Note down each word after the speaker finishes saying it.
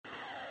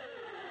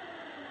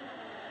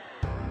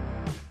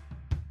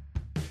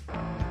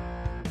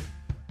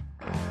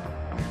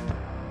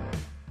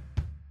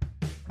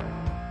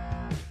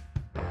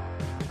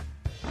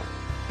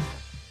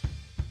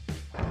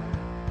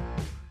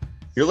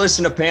You're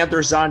listening to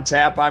Panthers on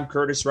Tap. I'm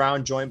Curtis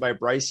Round, joined by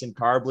Bryson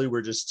Carbley.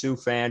 We're just two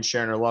fans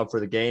sharing our love for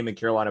the game and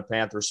Carolina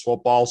Panthers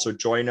football. So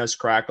join us,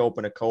 crack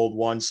open a cold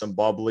one, some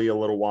bubbly, a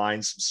little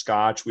wine, some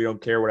scotch. We don't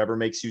care, whatever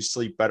makes you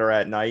sleep better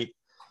at night.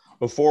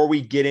 Before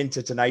we get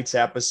into tonight's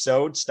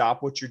episode,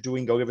 stop what you're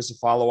doing. Go give us a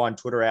follow on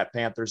Twitter at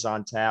Panthers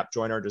on Tap.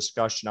 Join our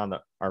discussion on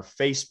our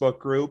Facebook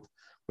group.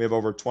 We have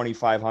over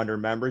 2,500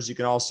 members. You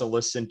can also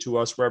listen to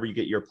us wherever you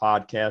get your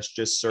podcast.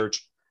 Just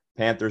search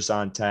Panthers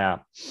on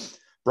Tap.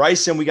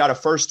 Bryson, we got a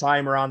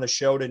first-timer on the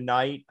show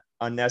tonight,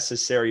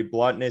 Unnecessary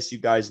Bluntness. You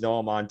guys know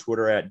him on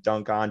Twitter at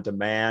Dunk On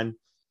Demand.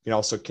 You can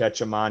also catch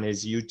him on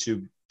his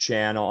YouTube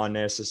channel,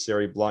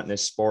 Unnecessary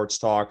Bluntness Sports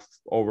Talk.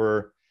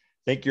 I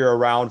think you're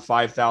around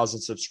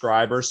 5,000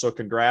 subscribers. So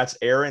congrats,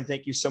 Aaron.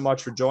 Thank you so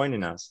much for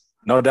joining us.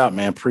 No doubt,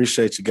 man.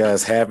 Appreciate you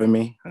guys having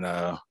me. And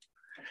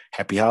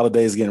happy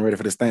holidays, getting ready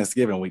for this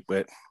Thanksgiving week,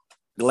 but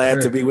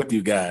glad to be with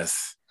you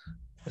guys.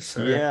 Yes,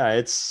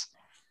 yeah,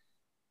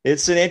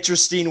 it's an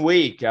interesting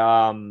week.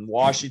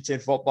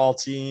 Washington football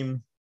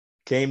team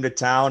came to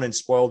town and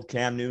spoiled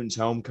Cam Newton's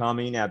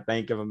homecoming at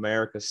Bank of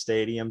America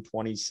Stadium,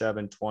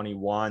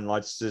 27-21.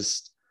 Let's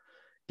just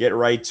get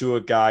right to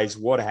it, guys.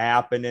 What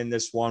happened in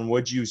this one?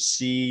 What'd you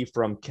see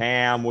from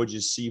Cam? What'd you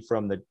see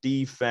from the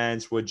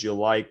defense? What'd you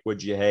like?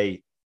 What'd you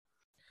hate?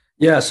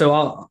 Yeah,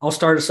 so I'll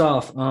start us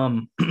off.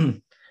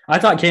 I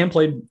thought Cam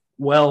played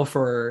well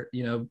for,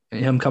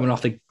 him coming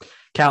off the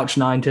couch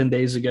 9-10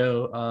 days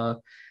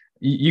ago.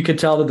 You could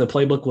tell that the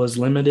playbook was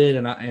limited,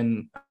 and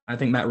I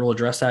think Matt Rule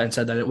addressed that and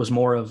said that it was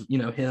more of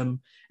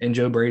him and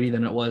Joe Brady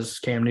than it was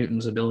Cam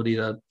Newton's ability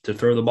to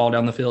throw the ball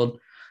down the field.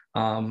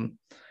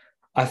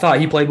 I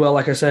thought he played well.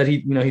 Like I said, he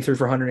threw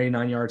for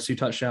 189 yards, 2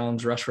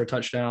 touchdowns, rushed for a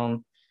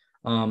touchdown.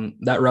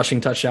 That rushing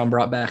touchdown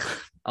brought back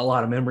a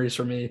lot of memories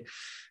for me.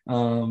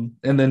 And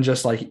then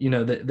just like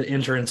the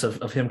entrance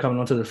of him coming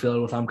onto the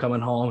field with "I'm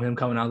coming home," him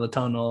coming out of the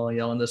tunnel,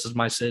 yelling, "This is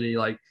my city!"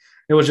 Like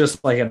it was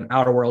just like an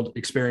outer world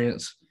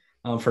experience.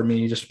 For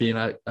me, just being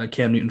a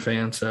Cam Newton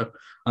fan. So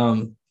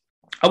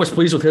I was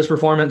pleased with his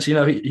performance.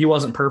 He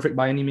wasn't perfect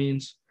by any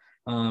means.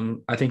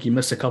 I think he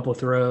missed a couple of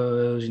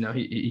throws.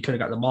 He could have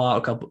got the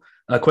ball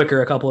out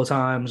quicker a couple of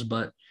times.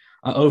 But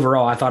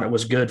overall, I thought it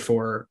was good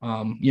for,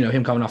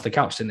 him coming off the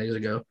couch 10 days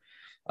ago.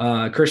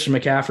 Christian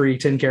McCaffrey,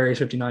 10 carries,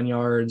 59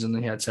 yards, and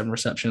then he had 7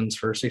 receptions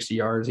for 60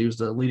 yards. He was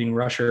the leading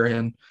rusher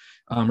and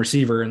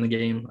receiver in the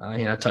game.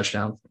 He had a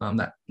touchdown,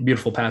 that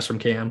beautiful pass from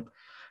Cam.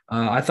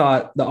 I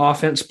thought the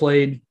offense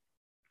played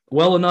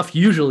well enough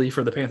usually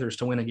for the Panthers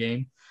to win a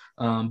game.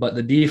 But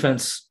the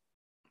defense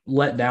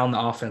let down the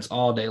offense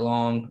all day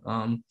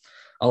long,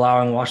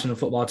 allowing Washington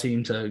football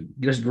team to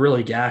just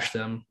really gash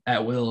them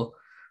at will.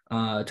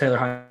 Taylor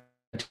Hines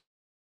had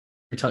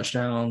 3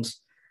 touchdowns.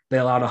 They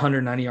allowed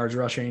 190 yards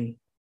rushing.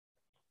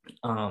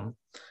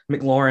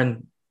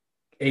 McLaurin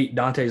ate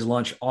Dante's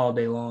lunch all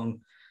day long,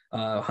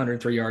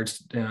 103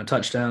 yards,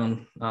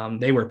 touchdown.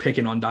 They were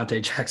picking on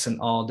Dante Jackson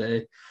all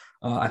day.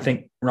 I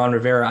think Ron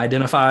Rivera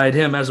identified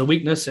him as a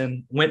weakness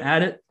and went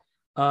at it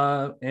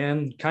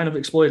and kind of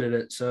exploited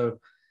it. So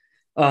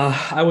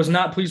I was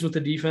not pleased with the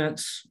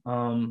defense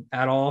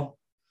at all.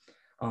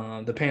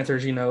 The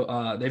Panthers,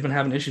 they've been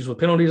having issues with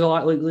penalties a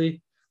lot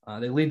lately.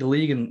 They lead the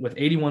league with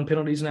 81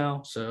 penalties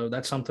now. So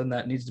that's something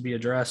that needs to be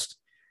addressed.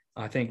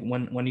 I think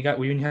when you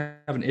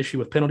have an issue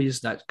with penalties,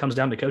 that comes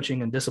down to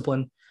coaching and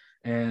discipline.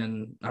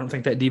 And I don't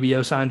think that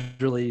DBO sign's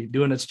really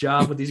doing its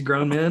job with these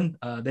grown men.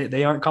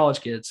 They aren't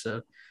college kids.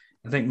 So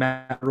I think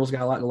Matt Rule's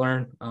got a lot to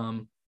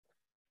learn.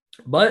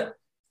 But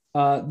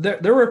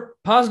there were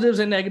positives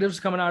and negatives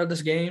coming out of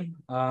this game.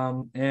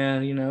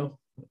 And,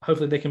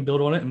 hopefully they can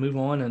build on it and move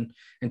on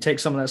and take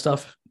some of that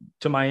stuff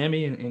to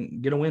Miami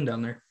and get a win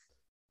down there.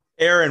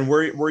 Aaron,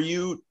 were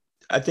you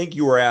 – I think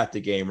you were at the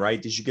game,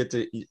 right? Did you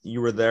you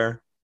were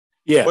there?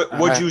 Yeah.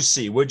 What'd you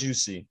see? What'd you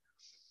see?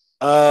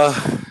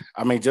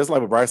 Just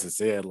like what Bryson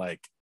said, like,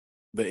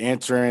 the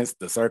entrance,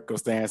 the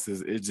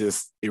circumstances,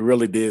 it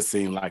really did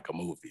seem like a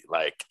movie.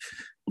 Like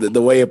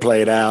the way it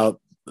played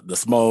out, the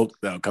smoke,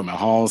 the coming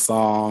home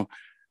song,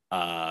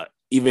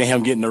 even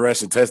him getting the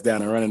rushing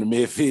touchdown and running the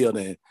midfield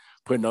and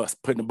putting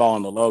the ball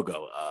on the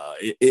logo.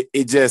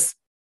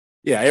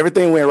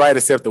 Everything went right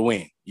except the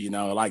win.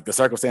 Like the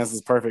circumstances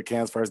was perfect.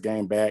 Cam's first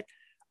game back,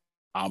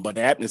 but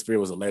the atmosphere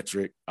was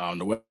electric.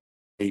 The way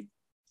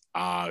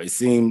it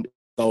seemed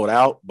sold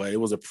out, but it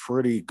was a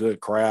pretty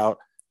good crowd.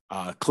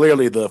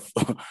 Clearly, the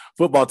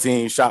football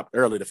team shopped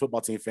early. The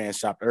football team fans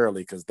shopped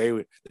early because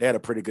they had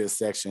a pretty good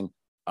section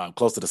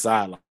close to the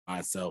sideline,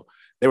 so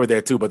they were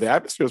there too. But the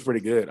atmosphere was pretty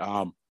good.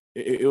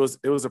 It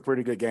was a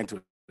pretty good game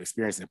to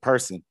experience in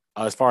person.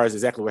 As far as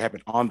exactly what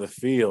happened on the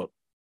field,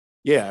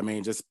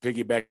 just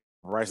piggyback.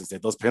 Bryson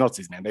said those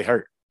penalties, man, they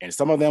hurt, and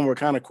some of them were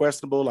kind of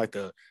questionable, like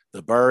the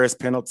Burris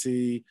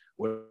penalty.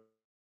 Where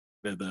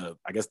the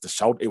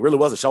shoulder, it really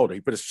was a shoulder. He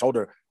put his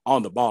shoulder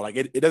on the ball. Like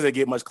it doesn't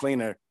get much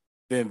cleaner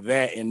than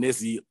that in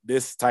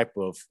this type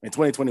of in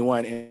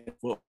 2021 in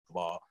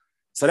football.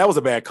 So that was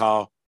a bad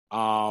call.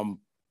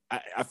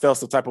 I felt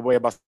some type of way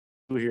about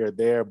here or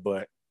there,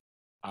 but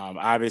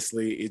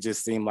obviously it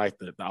just seemed like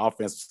the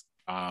offense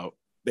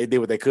they did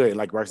what they could. And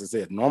like Bryson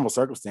said, normal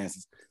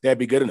circumstances, that'd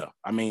be good enough.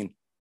 I mean,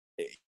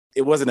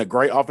 it wasn't a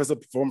great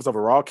offensive performance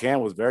overall.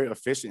 Cam was very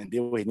efficient and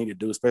did what he needed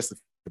to do, especially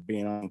for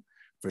being on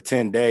for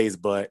 10 days,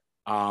 but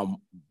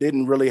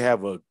didn't really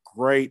have a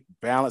great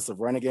balance of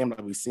running game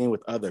like we've seen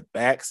with other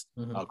backs.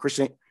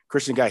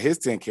 Christian got his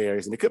 10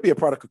 carries, and it could be a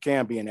product of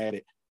Cam being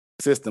added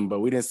system, but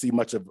we didn't see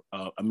much of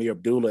Amir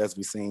Abdullah as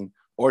we've seen,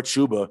 or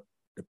Chuba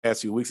the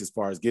past few weeks as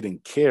far as getting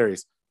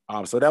carries.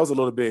 So that was a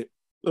little bit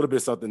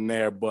something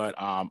there. But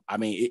I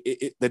mean,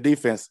 the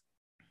defense,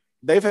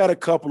 they've had a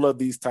couple of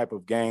these type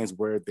of games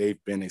where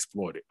they've been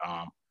exploited.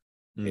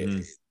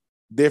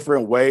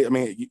 Different way. I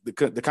mean,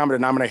 the common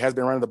denominator has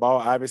been running the ball,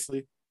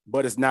 obviously,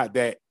 but it's not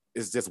that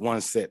it's just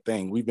one set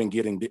thing. We've been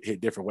getting hit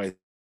different ways.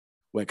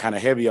 Went kind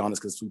of heavy on us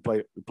because we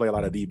play a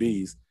lot of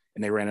DBs,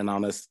 and they ran in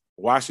on us.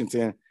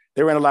 Washington,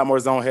 they ran a lot more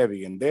zone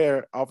heavy, and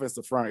their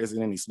offensive front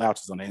isn't any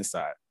slouches on the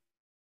inside.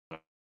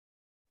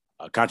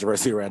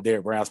 Controversy around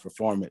Derek Brown's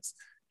performance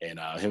and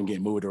him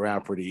getting moved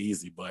around pretty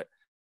easy, but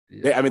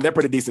they're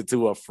pretty decent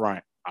too up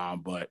front.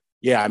 But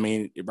yeah, I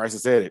mean, Bryson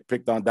said it,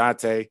 picked on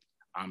Dante.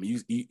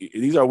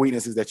 These are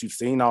weaknesses that you've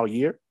seen all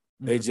year.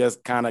 They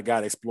just kind of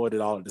got exploited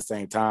all at the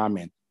same time,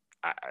 and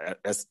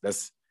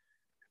that's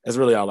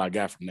really all I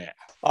got from that.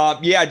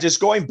 Just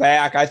going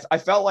back, I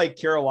felt like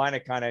Carolina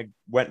kind of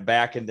went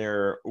back in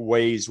their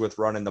ways with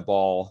running the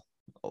ball.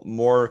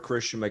 More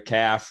Christian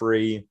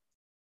McCaffrey.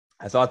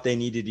 I thought they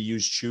needed to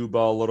use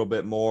Chuba a little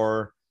bit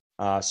more,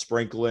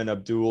 sprinkle in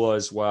Abdullah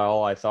as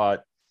well. I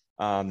thought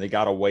they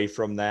got away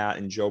from that,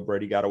 and Joe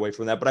Brady got away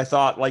from that. But I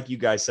thought, like you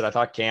guys said, I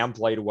thought Cam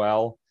played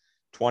well.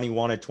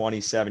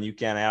 21-27. You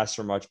can't ask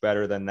for much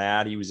better than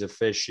that. He was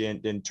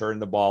efficient, didn't turn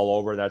the ball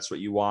over. That's what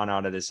you want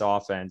out of this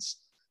offense.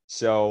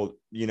 So,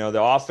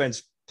 the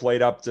offense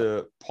played up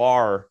to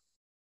par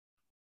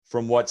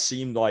from what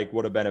seemed like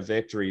would have been a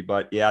victory.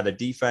 But, yeah, the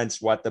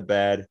defense wet the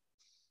bed.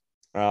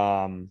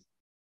 And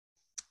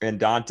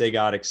Dante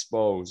got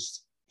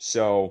exposed.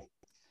 So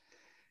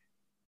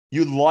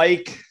you'd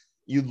like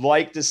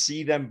to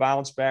see them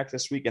bounce back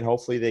this week, and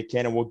hopefully they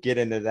can, and we'll get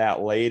into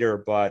that later.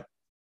 But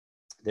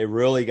they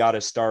really got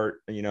to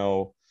start,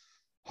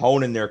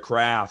 honing their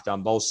craft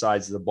on both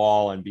sides of the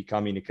ball and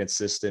becoming a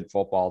consistent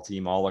football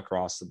team all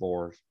across the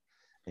board.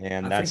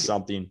 And that's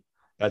something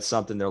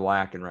they're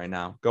lacking right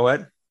now. Go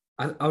ahead.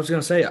 I was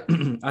going to say,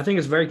 I think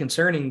it's very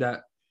concerning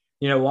that,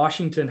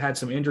 Washington had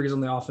some injuries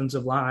on the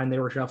offensive line. They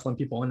were shuffling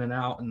people in and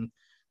out, and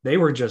they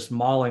were just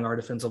mauling our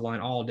defensive line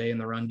all day in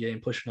the run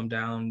game, pushing them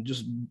down,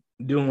 just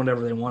doing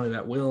whatever they wanted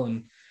at will.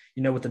 And,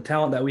 with the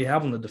talent that we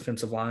have on the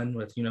defensive line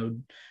with,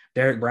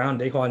 Derek Brown,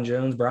 Daquan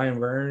Jones, Brian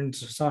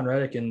Burns, Hassan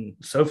Reddick, and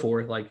so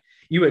forth, like,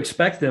 you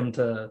expect them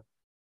to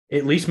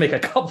at least make a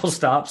couple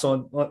stops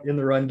in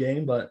the run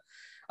game. But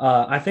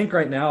I think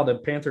right now the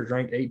Panthers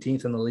ranked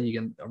 18th in the league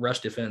in rush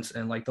defense,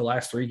 and like the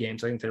last 3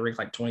 games, I think they ranked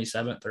like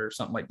 27th or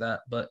something like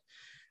that. But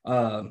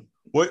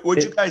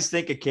what you guys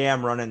think of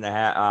Cam running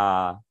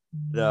the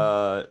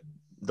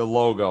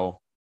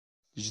logo?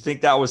 Did you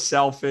think that was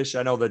selfish?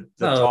 I know that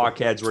the talk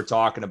heads were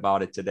talking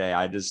about it today.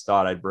 I just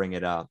thought I'd bring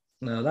it up.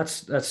 No,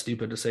 that's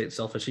stupid to say it's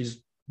selfish.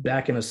 He's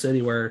back in a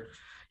city where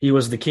he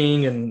was the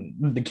king,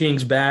 and the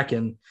king's back,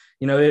 and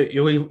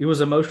it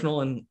was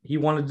emotional, and he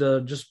wanted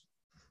to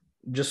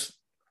just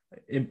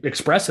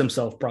express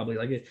himself. Probably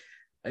like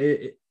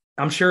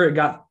I'm sure it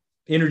got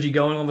energy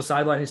going on the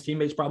sideline. His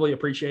teammates probably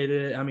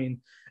appreciated it. I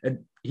mean,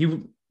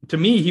 to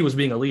me, he was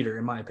being a leader,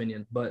 in my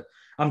opinion. But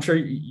I'm sure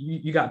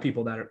you got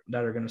people that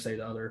are going to say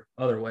the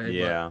other way.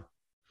 Yeah,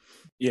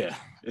 yeah,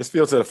 it's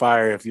fuel to the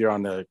fire if you're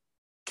on the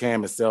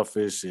Cam is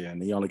selfish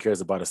and he only cares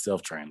about a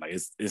self-train. Like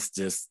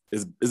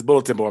it's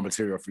bulletin board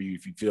material for you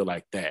if you feel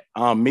like that.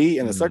 Me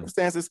and the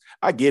circumstances,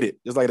 I get it.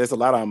 It's like there's a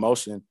lot of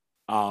emotion.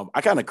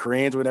 I kind of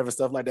cringe whenever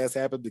stuff like that's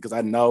happened because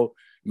I know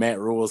Matt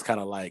Rule is kind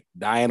of like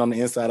dying on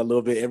the inside a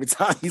little bit every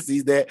time he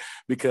sees that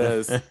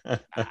because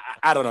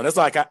I don't know. That's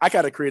like I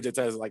kind of cringe at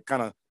times, like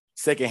kind of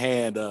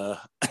secondhand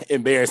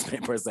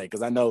embarrassment per se,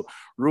 because I know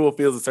Rule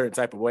feels a certain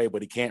type of way,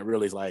 but he can't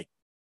really like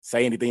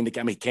say anything to,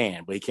 I mean, he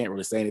can, but he can't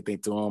really say anything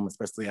to him,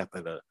 especially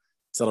after the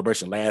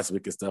celebration last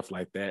week and stuff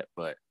like that.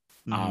 But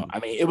I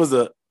mean, it was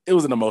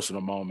an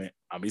emotional moment.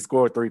 He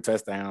scored 3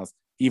 touchdowns,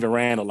 he even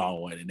ran a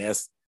long one, and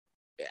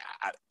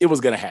it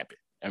was going to happen.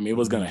 I mean, it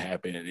was going to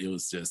happen, and it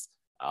was just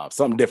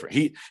something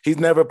different. He's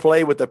never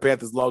played with the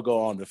Panthers logo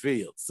on the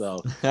field,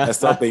 so that's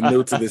something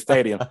new to the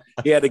stadium.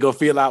 He had to go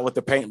feel out what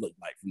the paint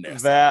looked like from there.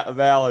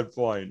 Valid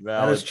point.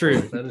 That is true.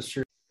 That is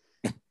true.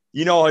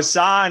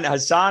 Hassan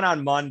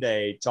on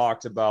Monday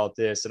talked about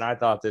this, and I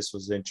thought this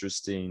was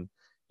interesting.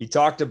 He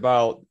talked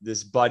about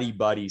this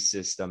buddy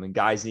system, and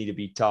guys need to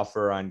be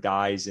tougher on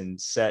guys and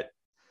set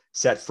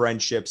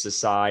friendships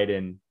aside,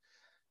 and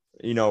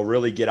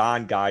really get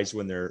on guys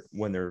when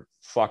they're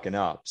fucking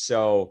up.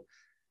 So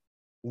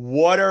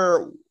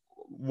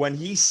when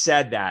he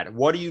said that,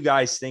 what do you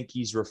guys think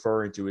he's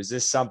referring to? Is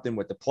this something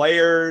with the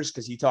players?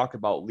 Because he talked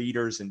about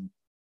leaders in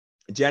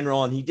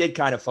general, and he did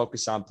kind of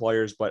focus on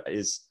players, but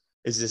is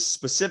is this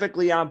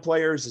specifically on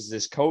players? Is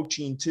this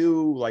coaching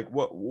too? Like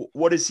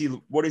what is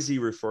he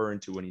referring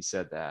to when he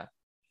said that?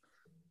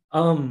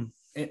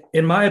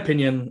 In my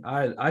opinion,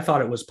 I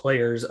thought it was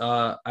players.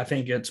 I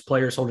think it's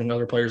players holding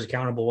other players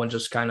accountable and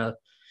just kind of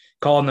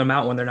calling them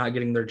out when they're not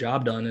getting their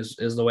job done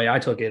is the way I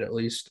took it, at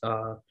least.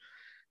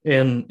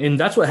 And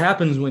that's what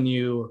happens when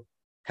you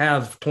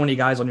have 20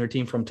 guys on your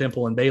team from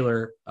Temple and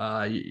Baylor,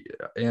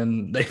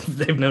 and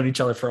they've known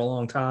each other for a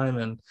long time,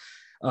 and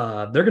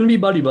they're going to be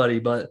buddy.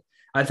 But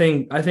I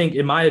think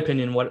in my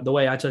opinion, the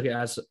way I took it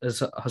as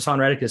Hassan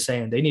Reddick is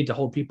saying, they need to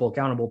hold people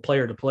accountable,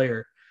 player to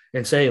player,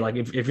 and say, like,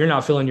 if you're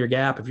not filling your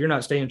gap, if you're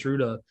not staying true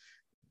to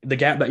the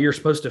gap that you're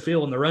supposed to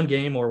fill in the run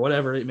game or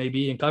whatever it may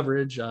be in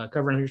coverage,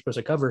 covering who you're supposed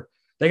to cover,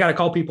 they got to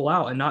call people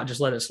out and not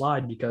just let it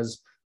slide,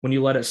 because when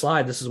you let it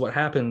slide, this is what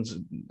happens.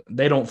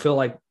 They don't feel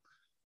like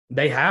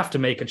they have to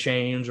make a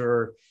change,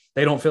 or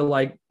they don't feel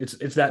like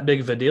it's that big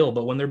of a deal.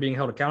 But when they're being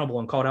held accountable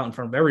and called out in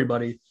front of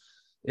everybody,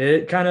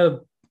 it kind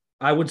of,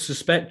 I would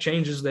suspect,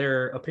 changes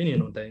their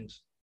opinion on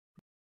things.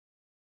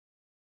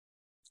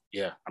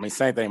 Yeah, I mean,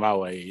 same thing my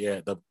way.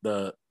 Yeah,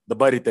 the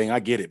buddy thing, I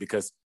get it,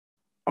 because,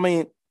 I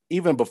mean,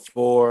 even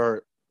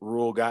before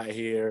Rule got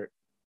here,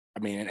 I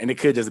mean, and it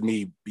could just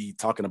me be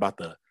talking about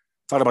the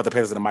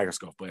Panthers in the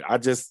microscope, but I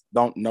just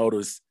don't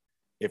notice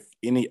if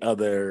any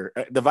other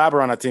 – the vibe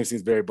around our team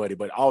seems very buddy,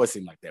 but it always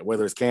seems like that,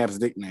 whether it's Cam's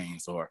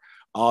nicknames or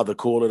all the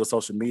cool little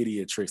social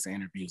media tricks and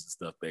interviews and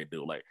stuff they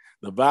do. Like,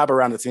 the vibe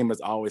around the team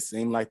has always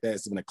seemed like that.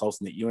 It's been a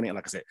close-knit unit.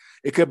 Like I said,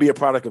 it could be a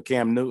product of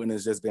Cam Newton.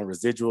 It's just been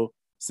residual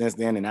since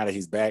then, and now that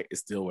he's back,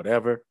 it's still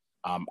whatever.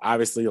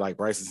 Obviously, like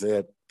Bryson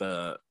said,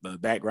 the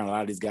background a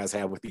lot of these guys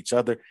have with each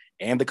other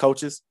and the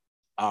coaches,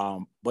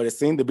 but it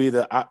seemed to be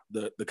the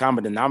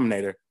common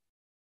denominator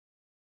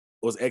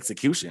was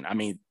execution. I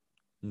mean,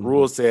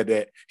 Rule said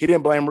that he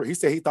didn't blame. He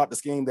said he thought the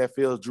scheme that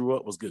Fields drew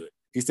up was good.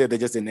 He said they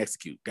just didn't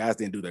execute. Guys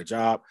didn't do their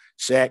job.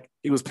 Shaq,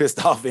 he was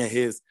pissed off in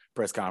his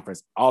press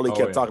conference. All he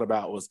kept talking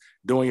about was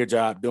doing your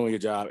job,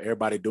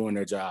 everybody doing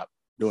their job,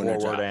 doing their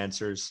job. Forward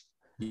answers.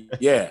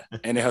 Yeah.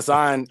 And then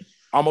Hassan,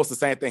 almost the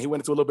same thing. He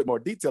went into a little bit more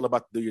detail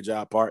about the do your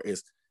job part.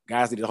 Is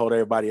guys need to hold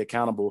everybody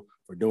accountable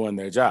for doing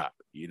their job,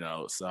 you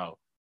know? So,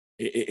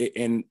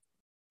 and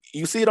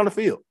you see it on the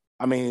field.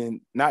 I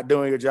mean, not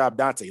doing your job,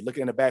 Dante,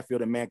 looking in the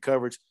backfield and man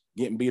coverage,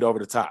 getting beat over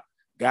the top.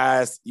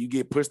 Guys, you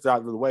get pushed out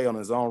of the way on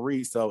his own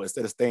read, so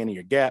instead of staying in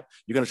your gap,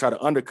 you're going to try to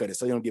undercut it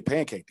so you don't get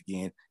pancaked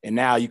again, and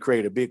now you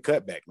create a big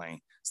cutback lane.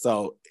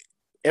 So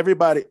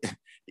everybody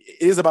 –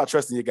 it is about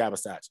trusting your guy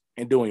beside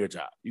you and doing your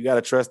job. You got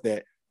to trust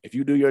that if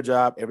you do your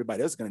job,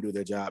 everybody else is going to do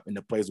their job and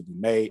the plays will be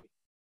made.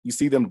 You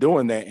see them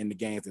doing that in the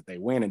games that they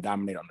win and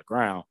dominate on the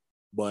ground,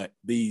 but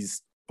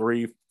these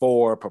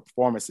 3-4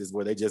 performances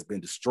where they just been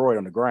destroyed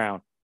on the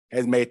ground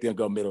has made them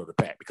go middle of the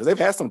pack, because they've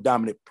had some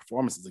dominant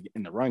performances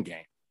in the run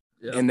game.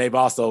 Yep. And they've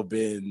also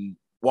been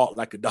walked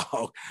like a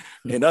dog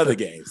in other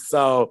games.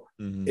 So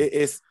I mean,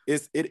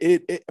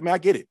 I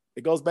get it.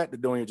 It goes back to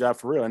doing your job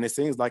for real. And it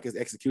seems like it's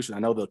execution. I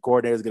know the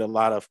coordinators get a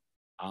lot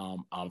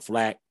of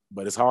flack,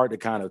 but it's hard to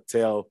kind of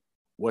tell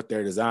what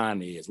their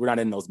design is. We're not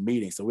in those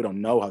meetings, so we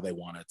don't know how they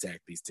want to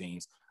attack these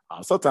teams.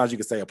 Sometimes you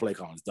can say a play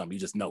call is dumb. You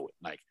just know it.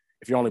 Like,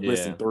 if you're only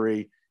blitzing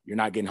 3, you're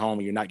not getting home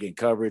and you're not getting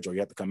coverage, or you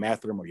have to come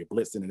after them, or you're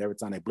blitzing and every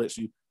time they blitz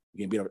you,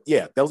 you can beat them.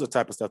 Yeah, those are the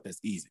type of stuff that's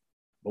easy.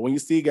 But when you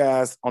see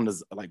guys on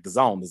the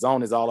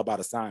zone is all about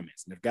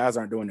assignments. And if guys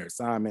aren't doing their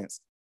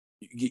assignments,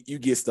 you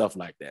get stuff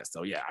like that.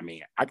 So, yeah, I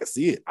mean, I can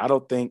see it. I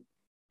think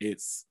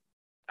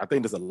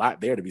there's a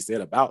lot there to be said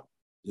about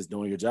just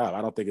doing your job.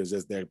 I don't think it's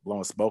just they're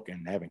blowing smoke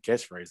and having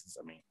catchphrases.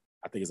 I mean,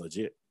 I think it's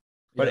legit.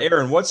 But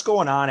Aaron, what's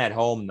going on at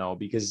home though?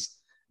 Because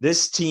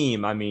this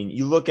team, I mean,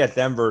 you look at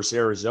them versus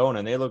Arizona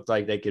and they looked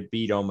like they could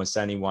beat almost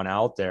anyone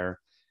out there.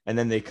 And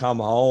then they come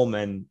home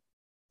and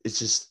it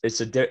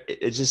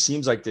just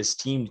seems like this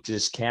team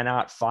just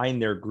cannot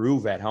find their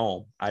groove at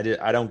home. I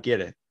don't get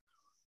it.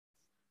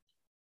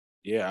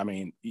 Yeah, I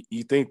mean,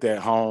 you think that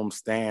home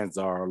stands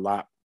are a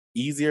lot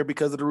easier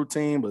because of the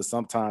routine, but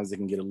sometimes it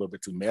can get a little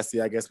bit too messy,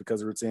 I guess,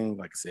 because of routine.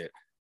 Like I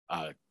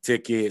said,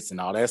 tickets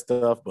and all that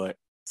stuff. But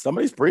some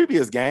of these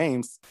previous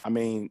games, I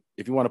mean,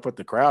 if you want to put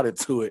the crowd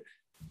into it,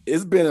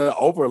 it's been an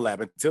overlap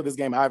until this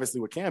game.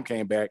 Obviously, when Cam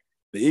came back,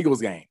 the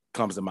Eagles game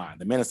comes to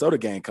mind. The Minnesota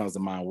game comes to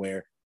mind,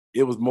 where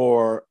it was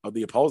more of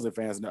the opposing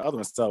fans than the other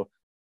ones. So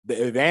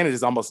the advantage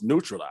is almost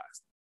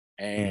neutralized.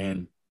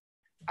 And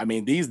I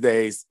mean, these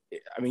days,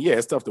 I mean, yeah,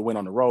 it's tough to win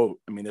on the road.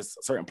 I mean, there's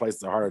certain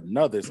places are harder than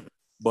others,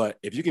 but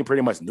if you can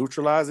pretty much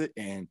neutralize it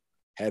and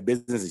have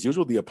business as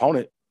usual, the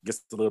opponent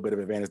gets a little bit of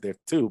advantage there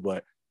too.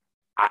 But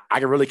I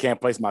really can't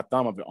place my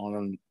thumb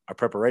on a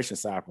preparation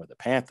side for the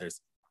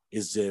Panthers.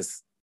 It's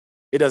just,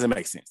 it doesn't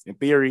make sense. In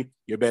theory,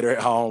 you're better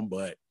at home,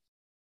 but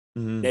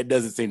that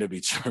doesn't seem to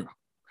be true.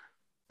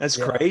 That's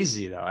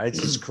crazy, though. It's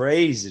just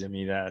crazy to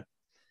me that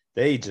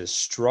they just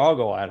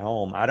struggle at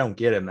home. I don't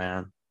get it,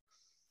 man.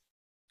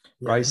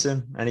 Yeah.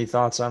 Bryson, any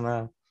thoughts on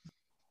that?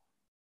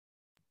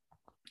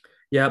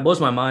 Yeah, it blows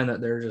my mind that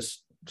they're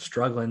just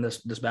struggling this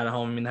bad at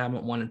home. I mean, they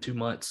haven't won in 2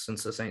 months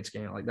since the Saints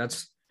game. Like,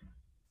 that's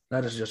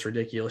That is just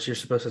ridiculous. You're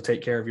supposed to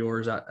take care of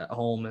yours at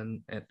home,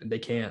 and they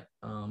can't.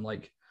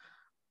 Like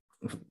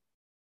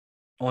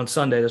on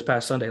Sunday, this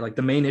past Sunday, like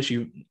the main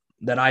issue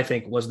that I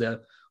think was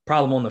the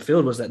problem on the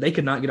field was that they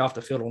could not get off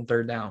the field on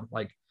third down.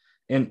 Like,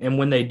 and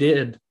when they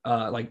did,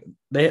 like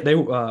they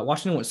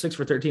Washington went 6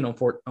 for 13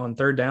 on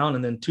third down,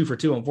 and then 2 for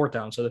 2 on fourth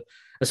down. So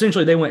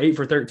essentially, they went 8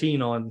 for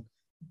 13 on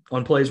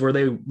plays where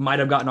they might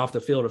have gotten off the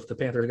field if the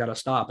Panthers got a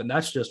stop, and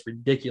that's just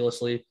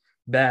ridiculously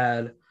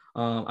bad.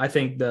 I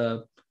think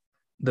the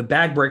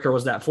bag breaker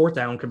was that fourth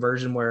down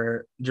conversion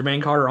where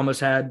Jermaine Carter almost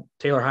had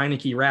Taylor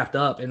Heinicke wrapped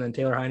up, and then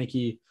Taylor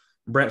Heinicke,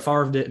 Brett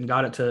Favre it and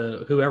got it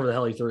to whoever the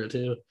hell he threw it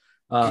to,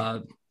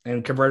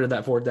 and converted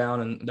that fourth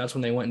down, and that's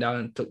when they went down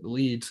and took the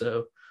lead.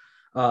 So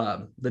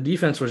the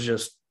defense was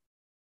just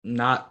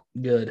not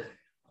good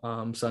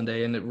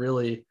Sunday, and it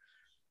really,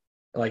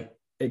 like,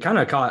 it kind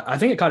of caught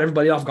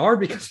everybody off guard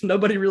because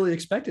nobody really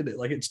expected it.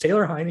 Like, it's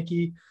Taylor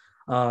Heinicke.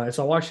 It's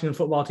a Washington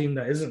football team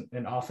that isn't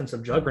an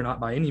offensive juggernaut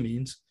by any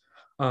means.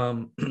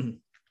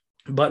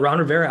 But Ron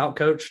Rivera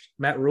outcoached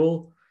Matt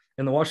Rule,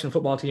 and the Washington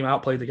football team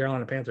outplayed the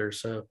Carolina Panthers.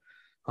 So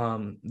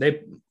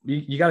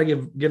you got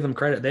to give them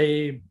credit.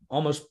 They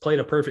almost played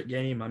a perfect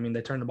game. I mean,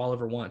 they turned the ball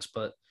over once,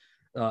 but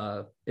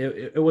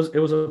it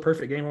was a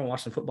perfect game on the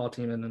Washington football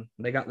team, and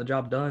they got the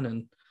job done.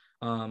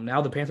 And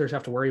now the Panthers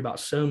have to worry about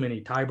so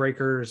many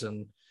tiebreakers,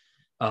 and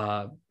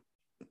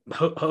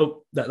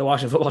hope that the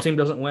Washington football team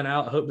doesn't win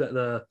out. Hope that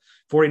the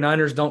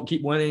 49ers don't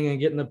keep winning and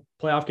get in the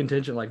playoff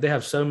contention. Like, they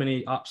have so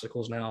many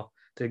obstacles now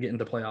to get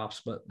into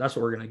playoffs, but that's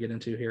what we're going to get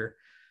into here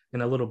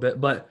in a little bit.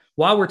 But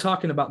while we're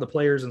talking about the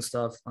players and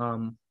stuff,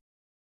 and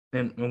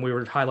when we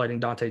were highlighting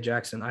Dante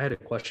Jackson, I had a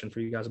question for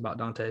you guys about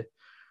Dante.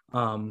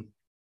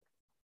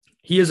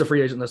 He is a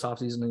free agent this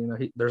offseason, and, you know,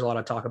 there's a lot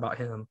of talk about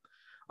him.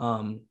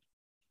 I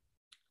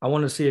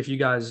want to see if you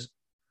guys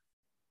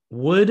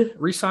would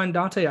re-sign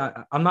Dante.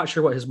 I'm not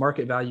sure what his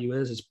market value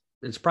is.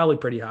 It's probably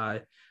pretty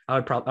high. I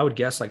would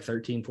guess like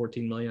 13,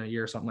 14 million a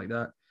year or something like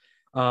that.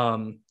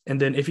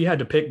 And then if you had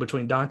to pick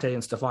between Dante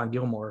and Stephon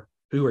Gilmore,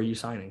 who are you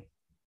signing?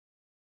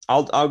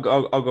 I'll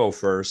go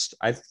first.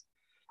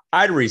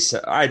 I'd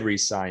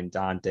re-sign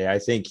Dante. I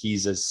think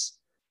he's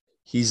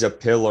a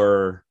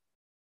pillar.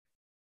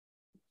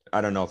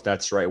 I don't know if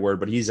that's the right word,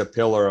 but he's a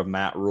pillar of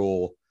Matt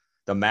Rule,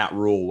 the Matt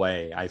Rule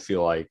way. I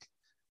feel like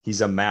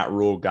he's a Matt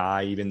Rule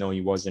guy, even though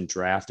he wasn't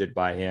drafted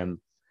by him.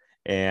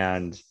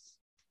 And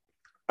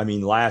I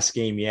mean, last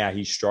game, yeah,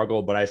 he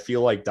struggled, but I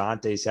feel like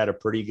Dante's had a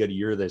pretty good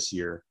year this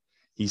year.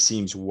 He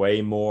seems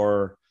way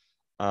more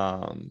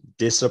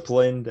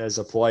disciplined as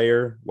a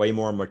player, way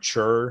more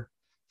mature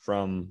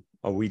from,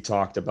 we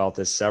talked about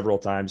this several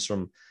times,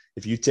 from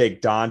if you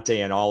take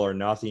Dante and All or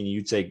Nothing,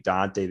 you take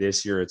Dante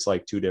this year, it's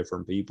like two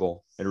different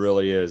people. It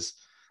really is.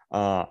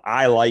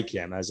 I like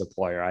him as a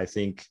player. I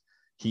think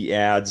he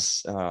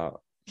adds a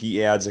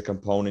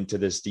component to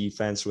this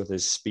defense with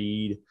his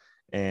speed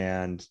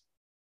and,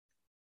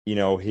 you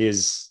know,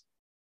 his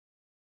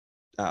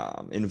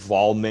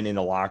involvement in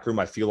the locker room.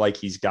 I feel like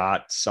he's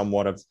got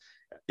somewhat of,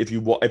 if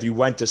you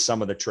went to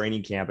some of the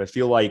training camp, I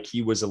feel like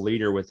he was a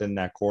leader within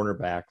that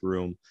cornerback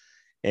room.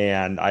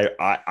 And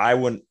I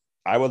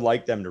would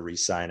like them to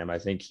re-sign him. I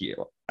think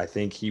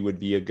he would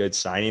be a good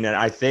signing. And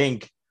I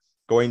think,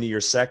 going to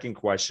your second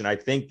question, I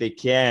think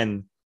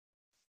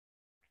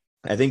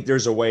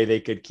there's a way they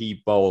could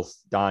keep both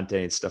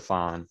Dante and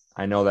Stephon.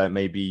 I know that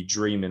may be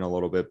dreaming a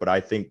little bit, but I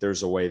think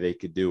there's a way they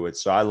could do it.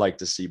 So I'd like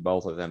to see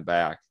both of them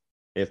back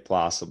if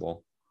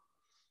possible.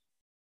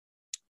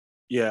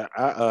 Yeah,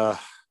 I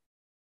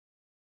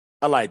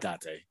like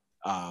Dante.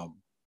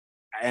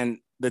 And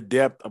the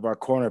depth of our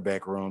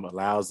cornerback room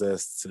allows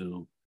us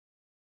to,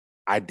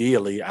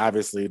 ideally,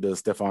 obviously the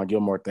Stephon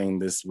Gilmore thing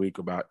this week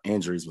about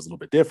injuries was a little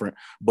bit different,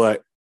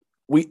 but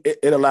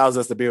it allows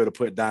us to be able to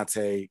put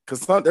Dante,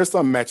 because there's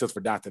some matchups for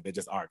Dante that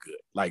just aren't good.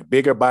 Like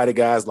bigger body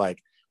guys, like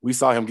we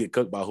saw him get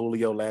cooked by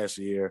Julio last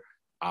year.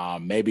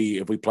 Maybe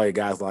if we play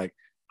guys like,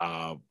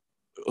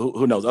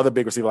 who knows, other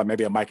big receivers, like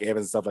maybe a Mike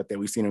Evans and stuff like that,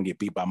 we've seen him get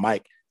beat by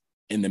Mike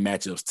in the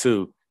matchups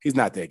too. He's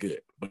not that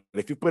good. But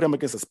if you put him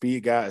against a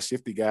speed guy, a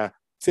shifty guy,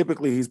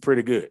 typically he's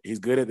pretty good. He's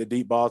good at the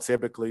deep ball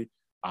typically.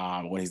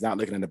 When he's not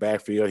looking in the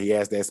backfield, he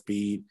has that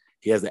speed.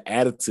 He has the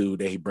attitude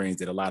that he brings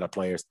that a lot of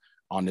players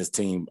on this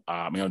team,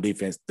 on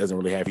defense, doesn't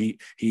really have.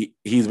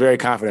 He's very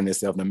confident in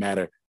himself, no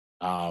matter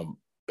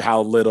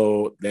how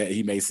little that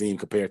he may seem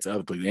compared to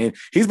other people. And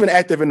he's been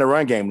active in the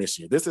run game this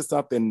year. This is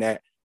something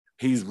that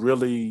he's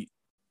really,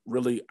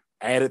 really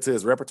added to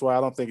his repertoire.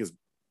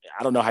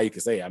 I don't know how you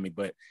can say it. I mean,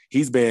 but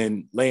he's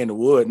been laying the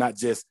wood, not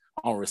just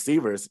on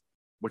receivers,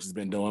 which he's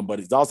been doing, but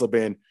he's also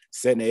been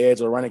setting the edge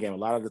of the running game. A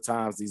lot of the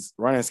times these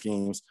running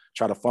schemes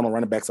try to funnel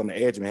running backs on the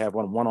edge and have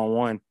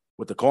one-on-one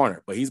with the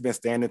corner, but he's been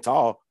standing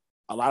tall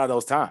a lot of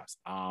those times.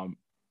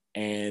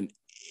 And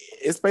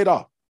it's paid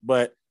off,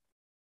 but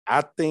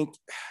I think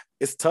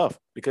it's tough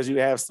because you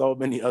have so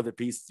many other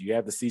pieces. You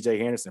have the CJ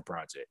Henderson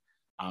project.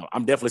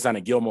 I'm definitely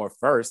signing Gilmore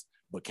first,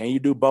 but can you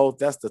do both?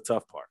 That's the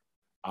tough part.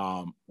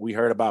 We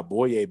heard about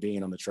Boye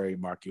being on the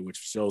trade market, which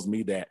shows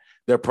me that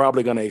they're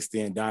probably going to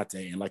extend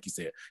Dante. And like you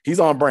said, he's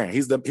on brand.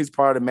 He's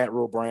part of the Matt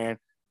Rule brand.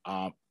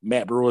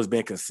 Matt Rule has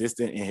been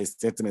consistent in his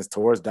sentiments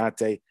towards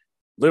Dante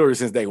literally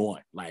since day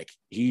one. Like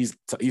he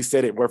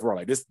said it word for word,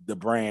 like this is the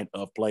brand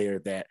of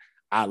player that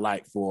I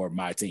like for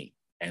my team.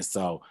 And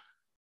so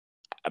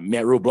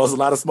Matt Rule blows a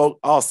lot of smoke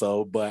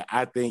also, but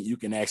I think you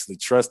can actually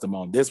trust him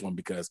on this one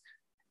because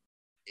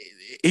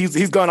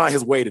he's gone out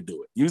his way to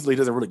do it. Usually he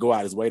doesn't really go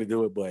out his way to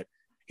do it, but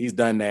he's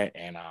done that.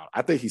 And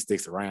I think he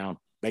sticks around.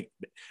 They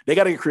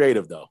got to get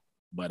creative though,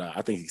 but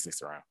I think he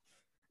sticks around.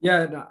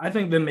 Yeah, I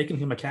think them making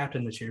him a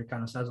captain this year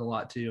kind of says a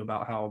lot too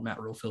about how Matt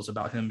Rule feels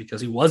about him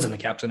because he wasn't a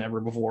captain ever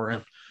before.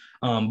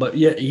 And but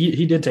yeah,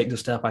 he did take the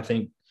step, I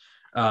think,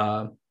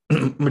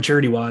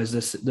 maturity wise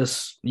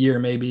this year,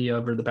 maybe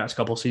over the past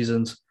couple of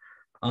seasons,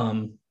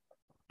 and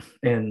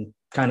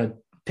kind of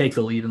take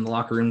the lead in the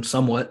locker room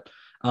somewhat.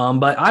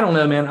 But I don't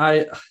know, man.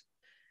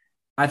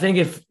 I think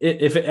if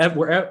it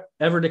were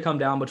ever to come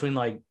down between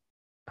like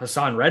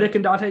Hassan Reddick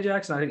and Dante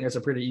Jackson, I think that's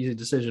a pretty easy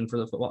decision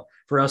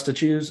for us to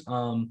choose.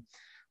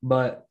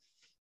 But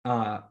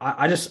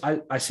I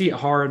see it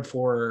hard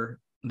for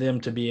them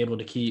to be able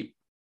to keep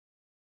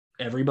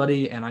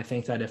everybody. And I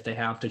think that if they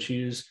have to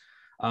choose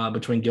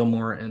between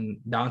Gilmore and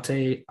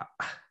Dante,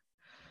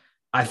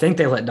 I think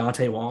they let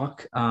Dante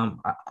walk.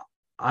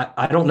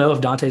 I don't know if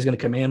Dante is going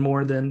to command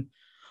more than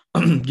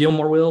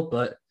Gilmore will,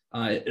 but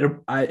if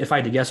I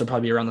had to guess, it'd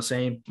probably be around the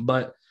same.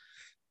 But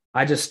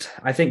I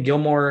think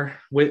Gilmore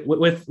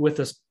with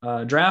this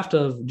draft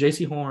of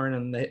J.C. Horn,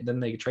 and then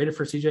they traded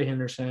for C.J.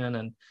 Henderson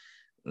and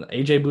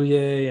AJ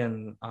Bouye,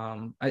 and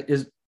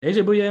is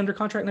AJ Bouye under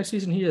contract next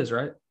season? He is,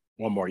 right?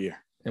 One more year.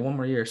 And one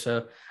more year.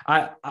 So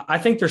I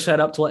think they're set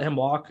up to let him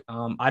walk.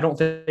 I don't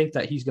think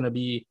that he's going to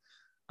be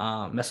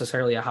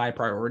necessarily a high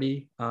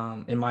priority,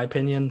 in my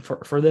opinion,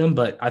 for them.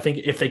 But I think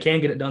if they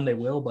can get it done, they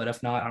will. But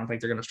if not, I don't think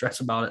they're going to stress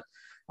about it.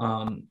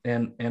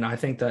 And I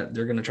think that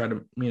they're going to try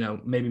to,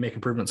 maybe make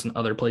improvements in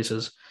other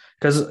places.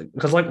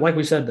 Because like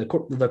we said, the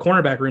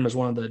cornerback room is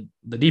one of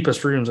the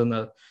deepest rooms on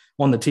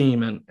the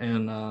team.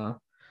 And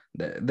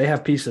they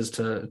have pieces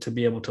to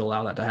be able to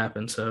allow that to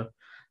happen. So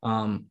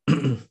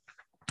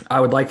I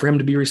would like for him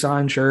to be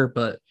re-signed, sure,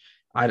 but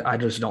I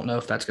just don't know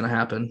if that's going to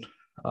happen.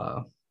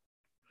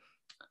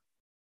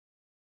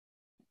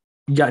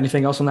 You got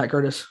anything else on that,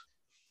 Curtis?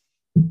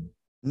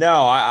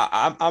 No,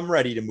 I'm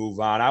ready to move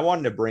on. I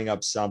wanted to bring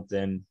up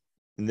something,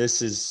 and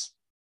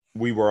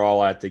we were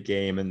all at the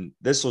game, and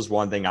this was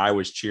one thing I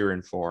was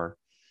cheering for,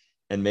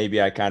 and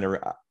maybe I kind of,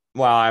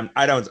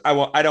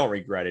 I don't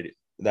regret it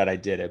that I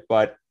did it,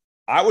 but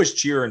I was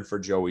cheering for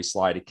Joey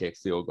Slye to kick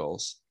field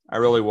goals. I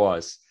really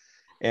was.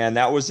 And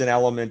that was an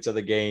element of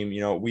the game.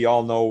 We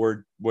all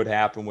know what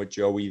happened with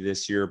Joey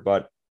this year,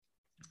 but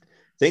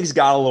things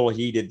got a little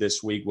heated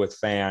this week with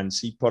fans.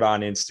 He put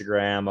on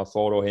Instagram a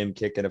photo of him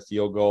kicking a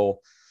field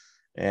goal,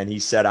 and he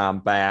said, "I'm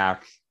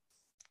back."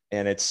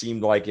 And it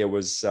seemed like it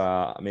was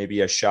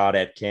maybe a shot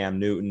at Cam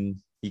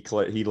Newton.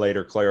 He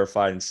later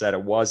clarified and said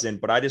it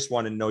wasn't, but I just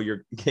want to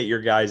get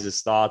your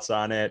guys' thoughts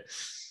on it.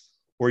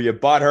 Were you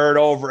butthurt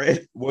over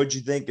it? What'd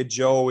you think of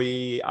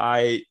Joey?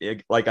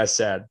 Like I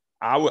said,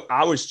 I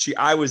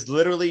was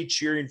literally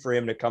cheering for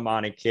him to come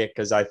on and kick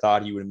because I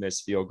thought he would miss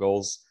field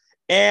goals.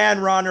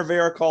 And Ron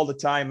Rivera called a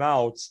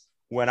timeout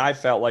when I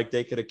felt like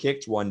they could have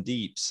kicked one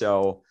deep.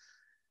 So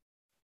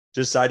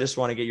I just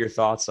want to get your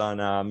thoughts on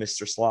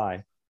Mr.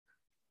 Slye.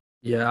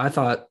 Yeah, I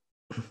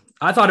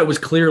thought it was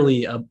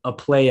clearly a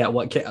play at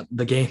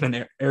the game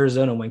in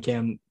Arizona when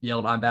Cam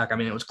yelled, "I'm back." I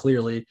mean, it was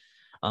clearly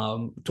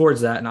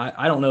towards that. And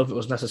I don't know if it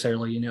was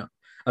necessarily,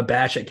 a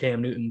bash at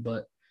Cam Newton,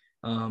 but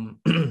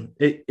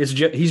he's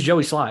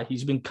Joey Slye.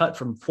 He's been cut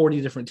from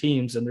 40 different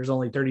teams, and there's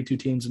only 32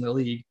 teams in the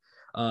league.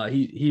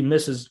 He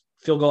misses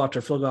field goal after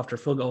field goal after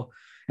field goal.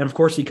 And of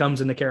course he comes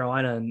into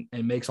Carolina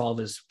and makes all of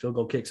his field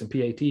goal kicks and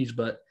PATs,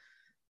 but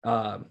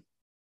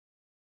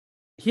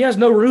he has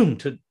no room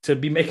to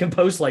be making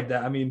posts like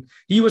that. I mean,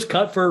 he was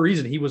cut for a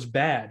reason. He was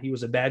bad. He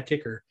was a bad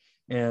kicker.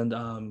 And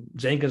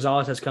Zane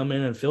Gonzalez has come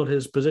in and filled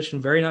his position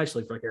very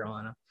nicely for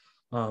Carolina.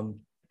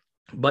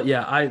 But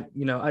yeah,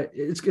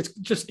 it's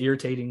just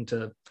irritating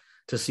to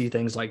see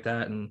things like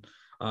that. And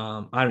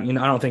I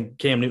don't think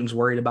Cam Newton's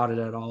worried about it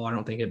at all. I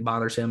don't think it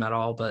bothers him at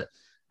all, but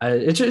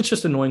it's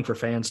just annoying for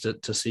fans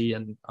to see.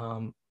 And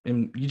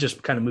you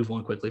just kind of move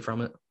on quickly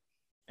from it.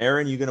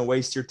 Aaron, you going to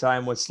waste your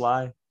time with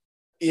Slye?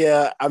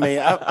 Yeah. I mean,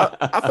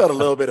 I felt a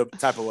little bit of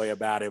type of way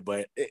about it,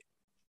 but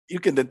you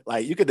can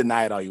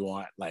deny it all you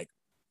want. Like,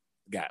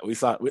 God, we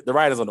saw the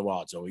writers on the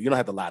wall, Joey. You don't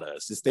have to lie to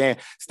us. Just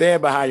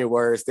stand behind your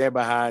words, stand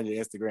behind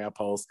your Instagram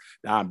post.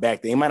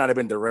 Back then, it might not have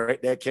been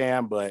direct that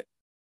Cam, but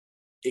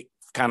it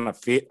kind of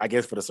fit, I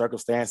guess, for the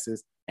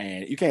circumstances.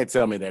 And you can't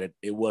tell me that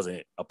it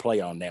wasn't a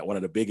play on that. One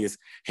of the biggest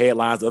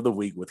headlines of the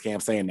week with Cam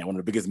saying that. One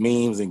of the biggest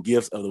memes and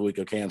gifs of the week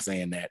of Cam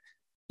saying that.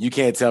 You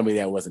can't tell me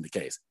that wasn't the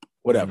case.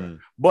 Whatever. Mm-hmm.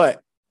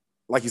 But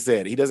like you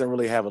said, he doesn't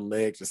really have a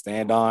leg to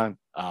stand on.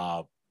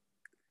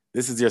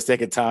 This is your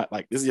second time.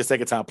 Like, this is your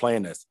second time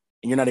playing this.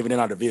 and you're not even in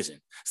our division.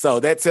 So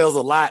that tells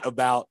a lot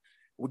about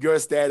your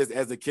status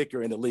as a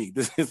kicker in the league.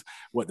 This is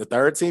what, the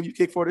third team you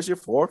kicked for this year?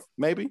 Fourth,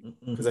 maybe?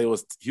 Because it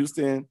was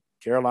Houston,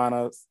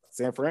 Carolina,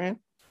 San Fran.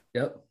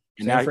 Yep.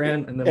 And San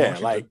Fran and then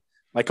Washington.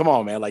 Like, come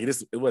on, man. Like,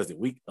 this, what is it,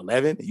 week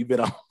 11? You've been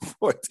on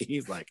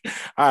 14. Like, all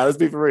right, let's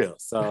be for real.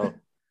 So,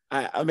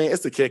 I mean,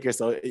 it's the kicker.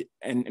 So,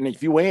 and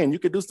if you win, you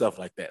could do stuff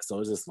like that. So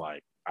it's just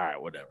like, all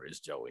right, whatever. It's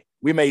Joey.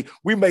 We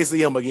may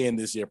see him again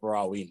this year for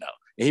all we know.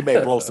 And he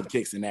may blow some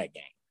kicks in that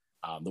game.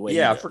 The way,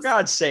 yeah, for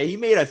God's sake, he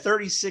made a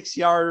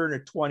 36-yarder and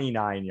a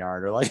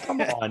 29-yarder. Like,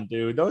 come on,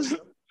 dude. Those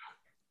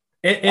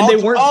and they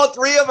weren't. All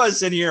three of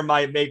us in here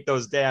might make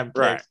those damn kicks.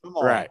 Right, come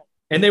on. right.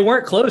 And they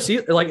weren't close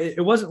either. Like,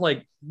 it wasn't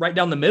like right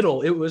down the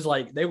middle. It was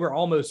like they were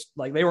almost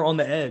like they were on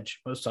the edge,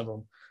 most of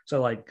them.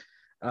 So like,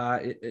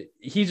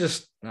 he's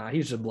just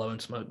blowing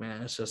smoke,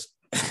 man. It's just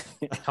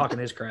talking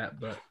his crap.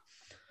 But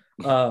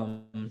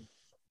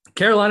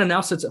Carolina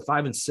now sits at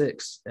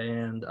 5-6,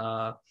 and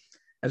I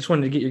just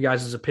wanted to get your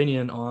guys'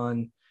 opinion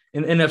on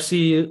in the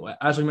NFC.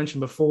 As we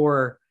mentioned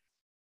before,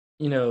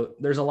 you know,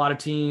 there's a lot of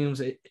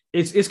teams.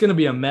 It's going to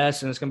be a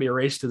mess, and it's going to be a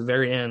race to the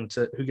very end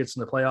to who gets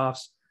in the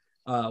playoffs.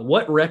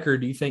 What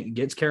record do you think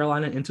gets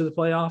Carolina into the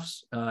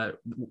playoffs?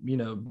 You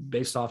know,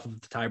 based off of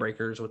the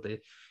tiebreakers with the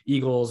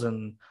Eagles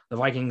and the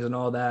Vikings and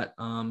all that.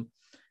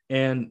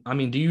 And I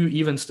mean, do you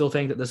even still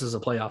think that this is a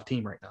playoff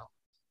team right now?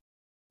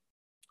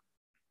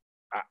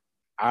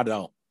 I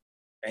don't.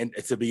 And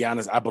to be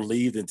honest, I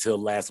believed until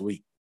last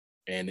week.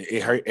 And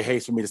it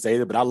hates for me to say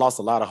that, but I lost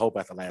a lot of hope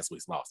after last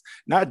week's loss.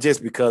 Not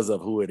just because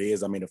of who it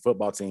is. I mean, the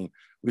football team,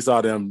 we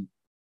saw them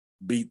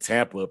beat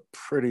Tampa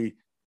pretty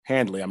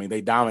handily. I mean,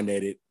 they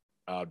dominated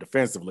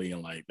defensively,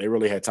 and like they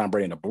really had Tom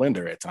Brady in a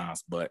blender at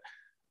times. But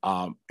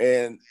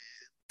and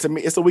to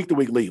me, it's a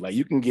week-to-week league. Like,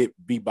 you can get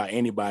beat by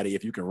anybody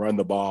if you can run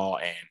the ball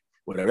and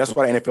whatever. That's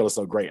why the NFL is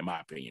so great, in my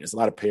opinion. There's a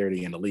lot of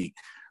parity in the league.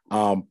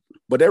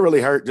 But that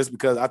really hurt just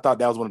because I thought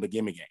that was one of the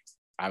gimme games.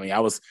 I mean, I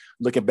was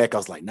looking back, I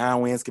was like,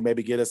 9 wins can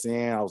maybe get us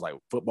in. I was like,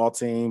 football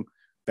team,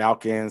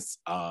 Falcons,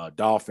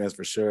 Dolphins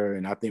for sure.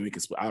 And I think we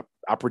could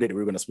I predicted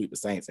we were going to sweep the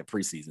Saints in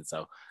preseason.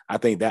 So I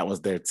think that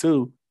was there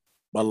too.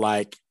 But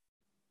like,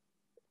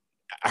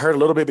 I heard a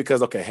little bit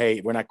because, okay,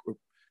 hey,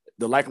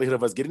 the likelihood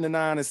of us getting the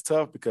 9 is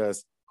tough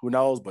because who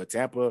knows, but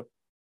Tampa,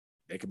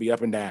 they could be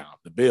up and down.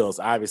 The Bills,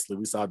 obviously,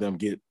 we saw them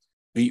get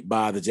beat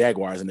by the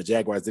Jaguars, and the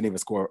Jaguars didn't even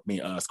score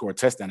a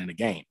touchdown in the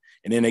game.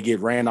 And then they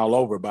get ran all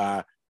over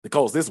by the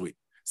Colts this week.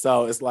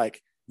 So it's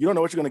like, you don't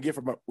know what you're going to get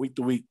from a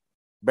week-to-week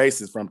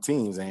basis from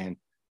teams. And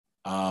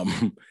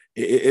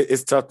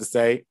it's tough to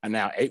say. And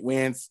now 8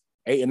 wins,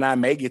 8 and 9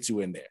 may get you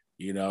in there.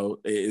 You know,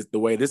 it's the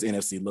way this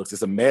NFC looks.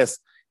 It's a mess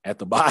at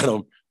the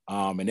bottom.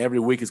 And every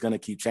week is going to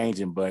keep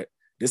changing. But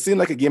this seemed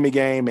like a gimme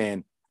game.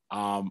 And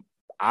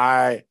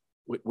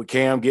with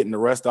Cam getting the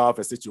rest off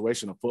at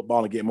situational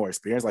football and getting more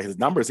experience, like his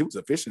numbers, he was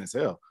efficient as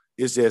hell.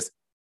 It's just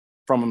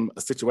from a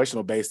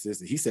situational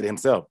basis, he said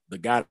himself, the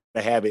guy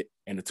to have it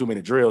and the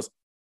 2-minute drills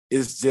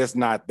is just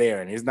not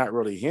there. And it's not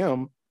really him.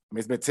 I mean,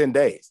 it's been 10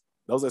 days.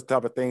 Those are the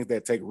type of things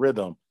that take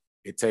rhythm.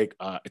 It takes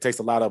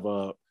a lot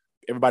of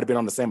everybody being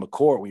on the same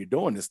accord when you're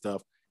doing this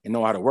stuff and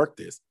know how to work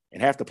this.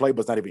 And half the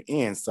playbook's not even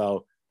in.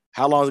 So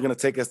how long is it going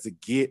to take us to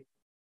get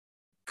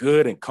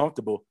good and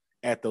comfortable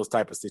at those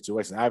type of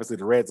situations? Obviously,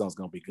 the red zone is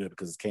going to be good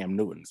because it's Cam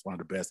Newton. It's one of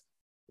the best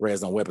red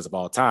zone weapons of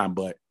all time.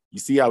 But you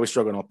see how we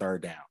struggled on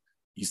third down.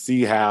 You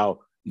see how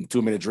in the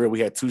 2-minute drill, we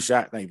had 2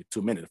 shots, not even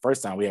 2 minutes. The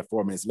first time we had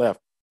 4 minutes left,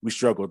 we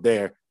struggled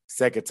there.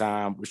 Second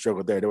time, we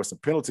struggled there. There were some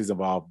penalties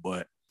involved,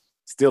 but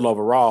still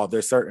overall,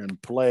 there's certain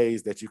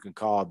plays that you can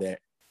call that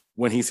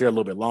when he's here a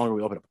little bit longer,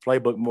 we open up the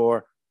playbook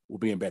more, we'll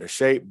be in better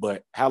shape.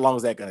 But how long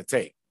is that going to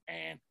take?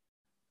 And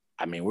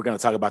I mean, we're going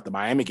to talk about the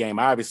Miami game,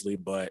 obviously,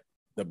 but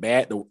the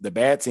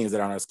bad teams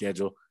that are on our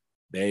schedule,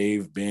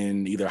 they've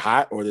been either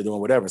hot or they're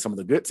doing whatever. Some of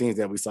the good teams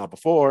that we saw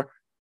before,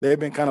 they've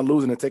been kind of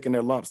losing and taking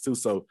their lumps too.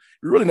 So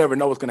you really never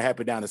know what's going to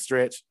happen down the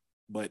stretch.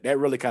 But that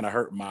really kind of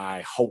hurt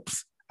my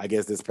hopes, I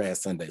guess, this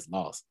past Sunday's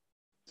loss.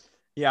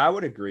 Yeah, I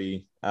would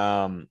agree.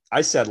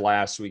 I said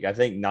last week, I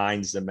think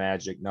 9's the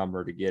magic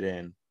number to get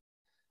in.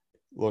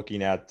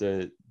 Looking at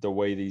the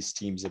way these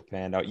teams have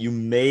panned out, you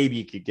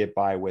maybe could get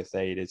by with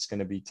 8. It's going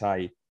to be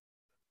tight.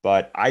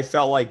 But I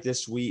felt like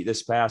this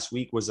past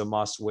week was a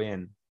must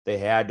win. They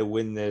had to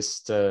win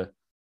this to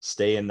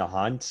stay in the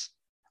hunt.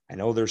 I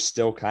know they're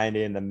still kind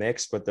of in the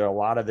mix, but there are a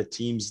lot of the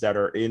teams that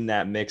are in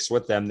that mix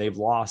with them they've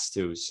lost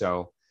to.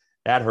 So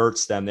that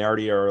hurts them. They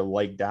already are a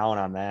leg down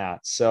on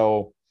that.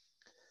 So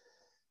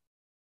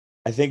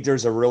I think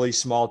there's a really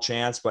small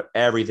chance, but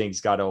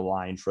everything's got to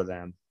align for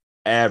them.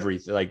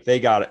 Everything, like they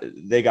got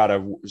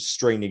to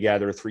string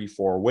together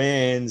 3-4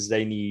 wins.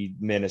 They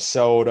need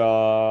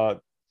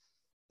Minnesota.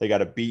 They got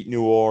to beat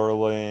New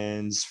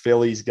Orleans.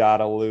 Philly's got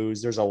to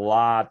lose. There's a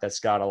lot that's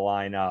got to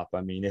line up.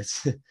 I mean,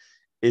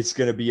 it's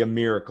going to be a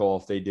miracle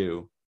if they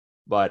do.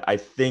 But I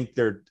think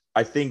the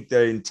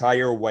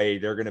entire way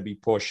they're going to be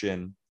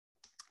pushing.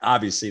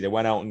 Obviously, they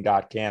went out and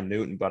got Cam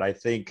Newton, but I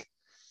think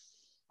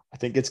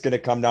it's going to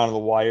come down to the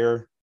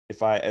wire.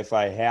 if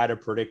I had to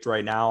predict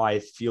right now, I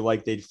feel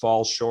like they'd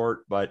fall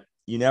short, but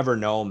you never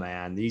know,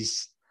 man.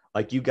 These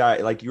like you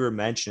were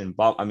mentioning,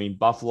 but I mean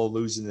Buffalo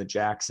losing to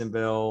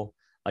Jacksonville,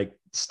 like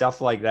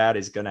stuff like that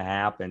is going to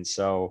happen.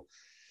 So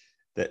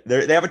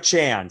they have a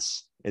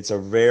chance. It's a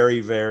very,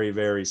 very,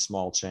 very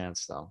small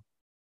chance, though.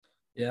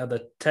 Yeah,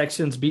 the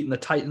Texans beating the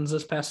Titans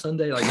this past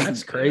Sunday, like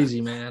that's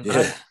crazy, man.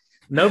 Yeah.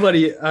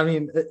 Nobody, I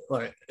mean,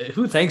 like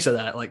who thinks of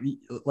that?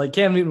 Like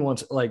Cam Newton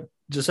once, like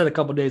just said a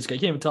couple days ago, I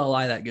can't even tell a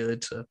lie that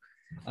good. So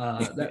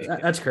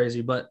that's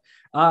crazy. But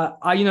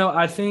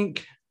I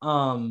think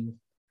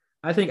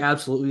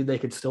absolutely they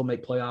could still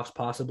make playoffs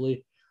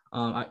possibly.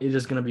 It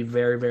is going to be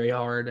very, very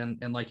hard.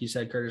 And like you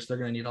said, Curtis, they're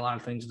going to need a lot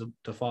of things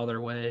to fall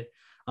their way.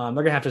 They're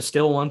going to have to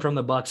steal one from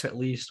the Bucs, at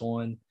least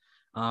one.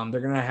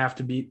 They're going to have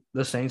to beat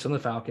the Saints and the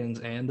Falcons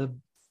and the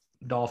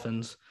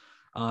Dolphins.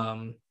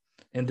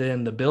 And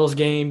then the Bills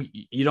game,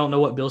 you don't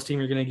know what Bills team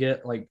you're going to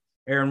get. Like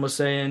Aaron was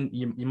saying,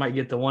 you might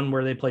get the one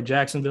where they play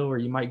Jacksonville, or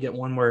you might get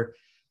one where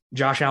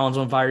Josh Allen's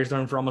on fire. He's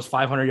throwing for almost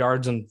 500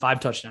 yards and 5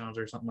 touchdowns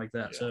or something like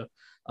that. Yeah.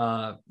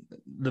 So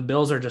the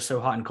Bills are just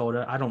so hot and cold.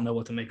 I don't know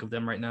what to make of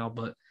them right now,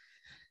 but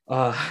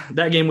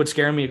that game would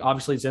scare me.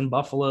 Obviously, it's in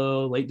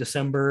Buffalo, late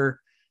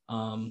December.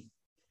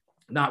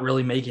 Not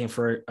really making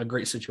for a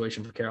great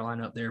situation for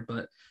Carolina up there,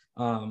 but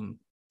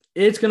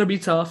it's going to be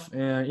tough.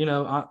 And,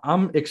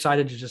 I'm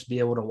excited to just be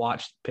able to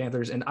watch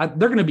Panthers, and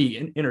they're going to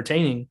be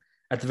entertaining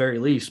at the very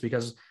least,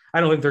 because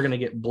I don't think they're going to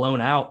get blown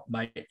out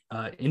by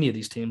any of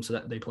these teams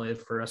that they play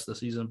for the rest of the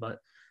season, but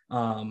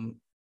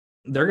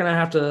they're going to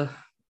have to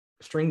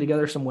string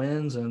together some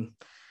wins and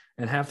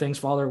have things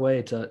fall their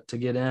way to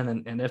get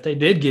in. And if they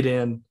did get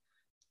in,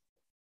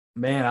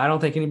 man, I don't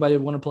think anybody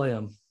would want to play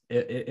them.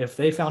 If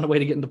they found a way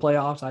to get into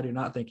playoffs, I do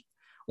not think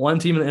one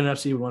team in the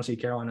NFC would want to see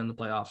Carolina in the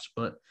playoffs.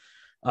 But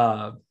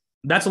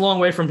that's a long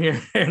way from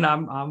here, and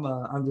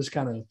I'm just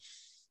kind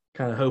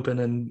of hoping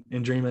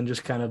and dreaming,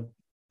 just kind of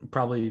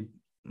probably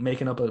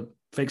making up a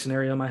fake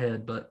scenario in my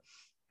head. But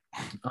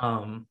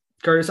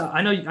Curtis,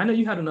 I know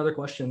you had another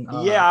question.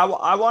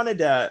 I wanted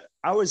to.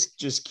 I was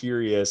just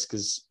curious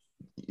because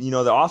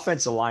the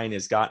offensive line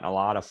has gotten a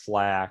lot of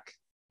flack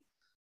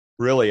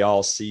really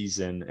all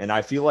season, and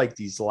I feel like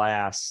these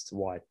last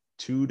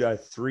 2 to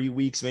 3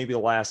 weeks, maybe the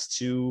last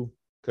 2,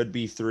 could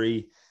be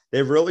 3,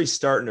 they're really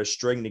starting to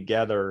string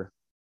together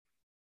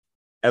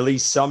at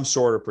least some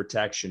sort of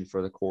protection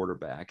for the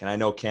quarterback. And I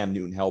know Cam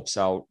Newton helps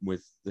out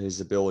with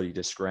his ability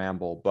to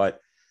scramble,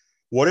 but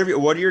what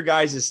are your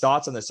guys'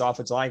 thoughts on this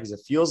offensive line? Because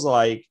it feels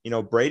like,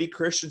 Brady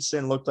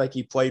Christensen looked like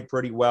he played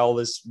pretty well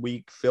this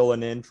week,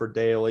 filling in for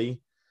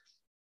Daly.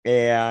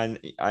 And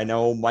I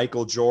know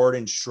Michael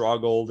Jordan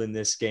struggled in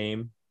this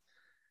game,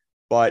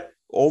 but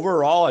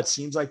overall, it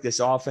seems like this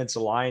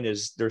offensive line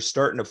they're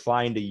starting to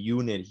find a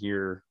unit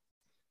here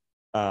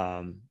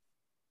to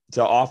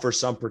offer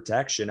some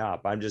protection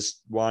up. I'm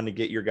just wanting to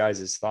get your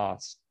guys'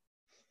 thoughts.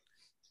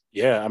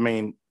 Yeah, I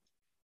mean,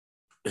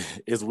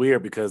 it's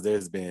weird because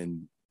there's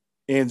been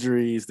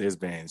injuries, there's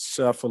been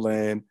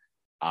shuffling.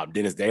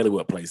 Dennis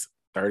Daly plays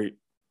 30.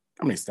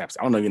 How many snaps?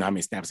 I don't even know how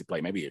many snaps he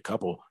played, maybe a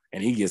couple,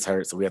 and he gets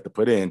hurt, so we have to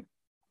put in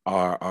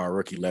our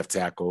rookie left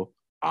tackle.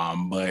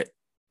 But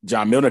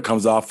John Milner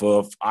comes off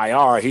of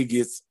IR. He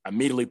gets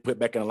immediately put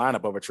back in the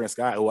lineup over Trent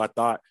Scott, who I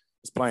thought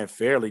was playing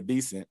fairly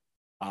decent.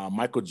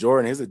 Michael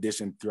Jordan, his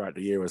addition throughout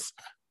the year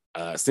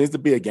seems to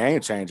be a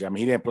game changer. I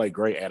mean, he didn't play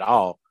great at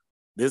all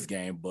this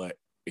game, but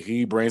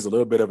he brings a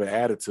little bit of an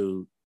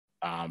attitude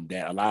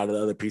that a lot of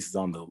the other pieces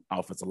on the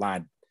offensive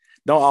line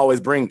don't always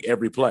bring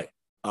every play,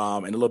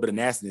 and a little bit of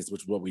nastiness,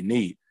 which is what we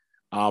need.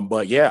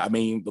 But yeah, I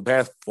mean, the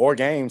past 4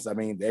 games, I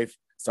mean, they've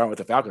started with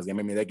the Falcons game.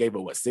 I mean, they gave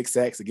up 6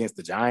 sacks against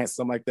the Giants,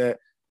 something like that,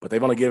 but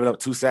they've only given up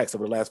 2 sacks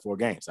over the last 4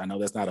 games. I know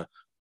that's not a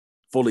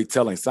fully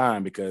telling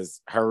sign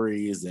because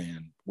hurries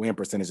and win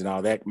percentage and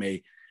all that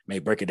may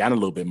break it down a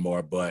little bit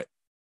more, but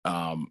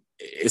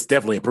it's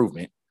definitely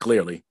improvement,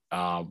 clearly.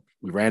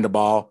 We ran the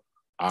ball.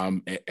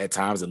 At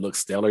times it looks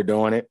stellar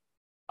doing it.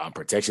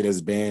 Protection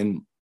has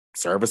been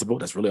serviceable.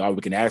 That's really all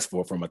we can ask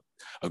for from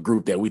a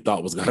group that we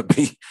thought was going to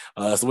be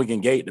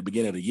swinging gate at the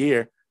beginning of the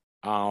year.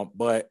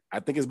 But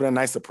I think it's been a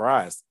nice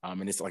surprise.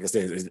 And it's like I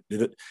said,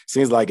 it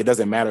seems like it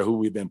doesn't matter who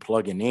we've been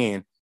plugging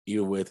in,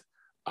 even with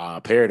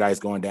Paradise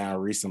going down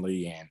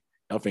recently and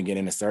Elfin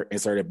getting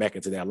inserted back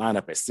into that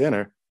lineup at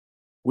center.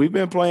 We've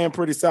been playing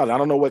pretty solid. I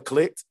don't know what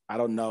clicked. I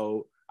don't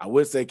know. I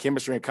would say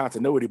chemistry and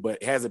continuity, but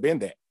it hasn't been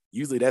that.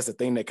 Usually that's the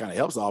thing that kind of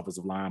helps the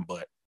offensive line,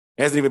 but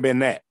it hasn't even been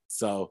that.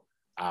 So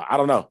I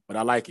don't know, but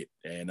I like it.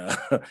 And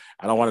I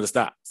don't want it to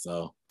stop.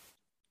 So.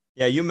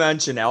 Yeah, you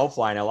mentioned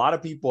Elflein. A lot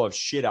of people have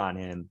shit on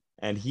him,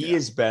 and he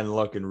has been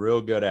looking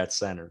real good at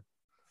center.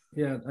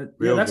 Yeah,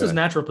 that's his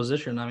natural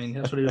position. I mean,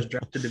 that's what he was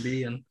drafted to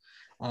be. And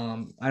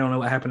I don't know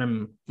what happened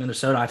in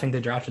Minnesota. I think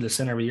they drafted a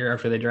center every year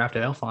after they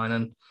drafted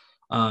Elflein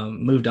and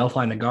moved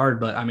Elflein to guard.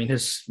 But I mean,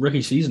 his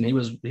rookie season, he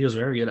was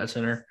very good at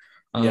center.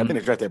 I think they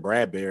drafted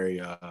Bradbury.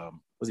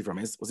 Was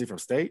he from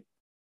State?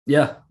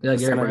 Yeah,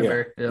 Gary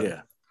Bradbury.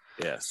 Yeah.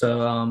 Yeah.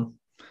 So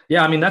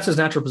I mean, that's his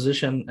natural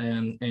position,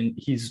 and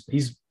he's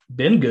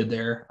been good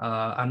there.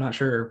 I'm not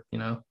sure,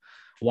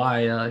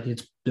 why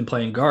he's been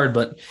playing guard,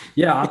 but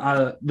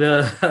yeah,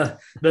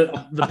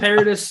 the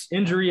Paradis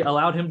injury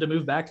allowed him to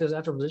move back to his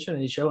natural position,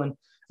 and he's showing.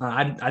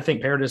 I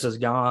think Paradis has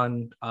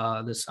gone.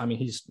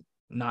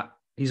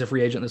 He's a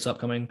free agent this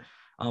upcoming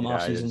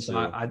offseason,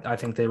 so I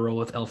think they roll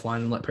with Elflein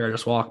and let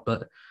Paradis walk.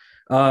 But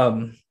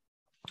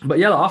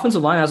yeah, the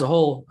offensive line as a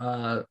whole,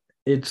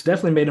 it's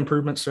definitely made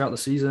improvements throughout the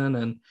season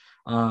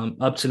and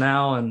up to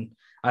now, and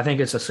I think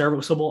it's a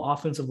serviceable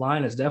offensive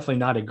line. It's definitely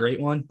not a great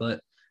one,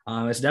 but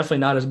it's definitely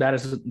not as bad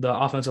as the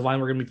offensive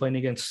line we're going to be playing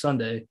against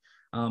Sunday.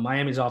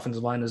 Miami's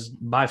offensive line is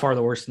by far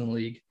the worst in the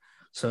league.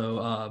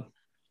 So,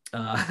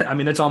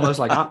 it's almost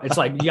like it's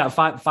like you got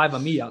five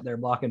of me out there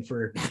blocking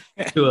for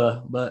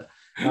Tua, but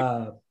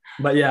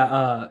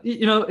yeah,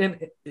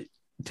 and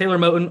Taylor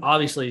Moton,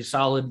 obviously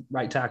solid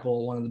right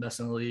tackle, one of the best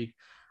in the league.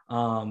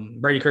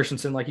 Brady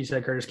Christensen, like you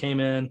said, Curtis came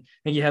in. I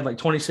think he had like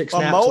 26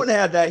 snaps. Moton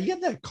had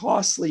that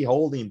costly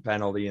holding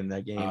penalty in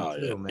that game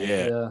too,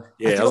 man.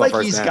 Yeah. I feel like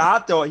he's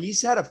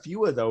had a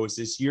few of those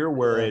this year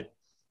where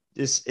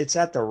it's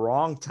at the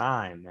wrong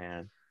time,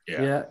 man.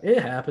 Yeah,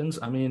 it happens.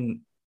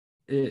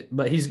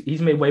 But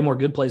he's made way more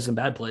good plays than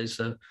bad plays.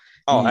 So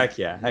heck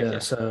yeah.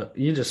 So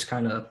you just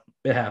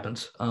it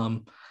happens.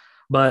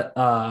 But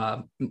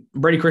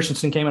Brady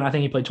Christensen came in. I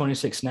think he played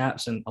 26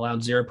 snaps and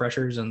allowed 0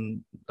 pressures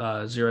and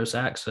 0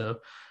 sacks. So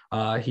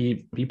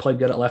he played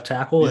good at left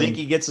tackle. You think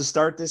he gets a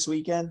start this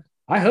weekend?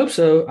 I hope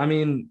so.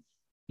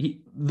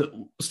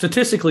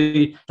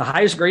 Statistically, the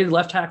highest graded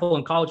left tackle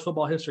in college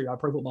football history on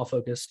Pro Football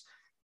Focus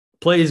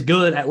plays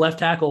good at left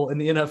tackle in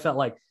the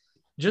NFL.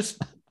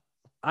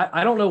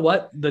 I don't know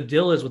what the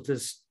deal is with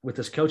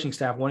this coaching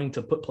staff wanting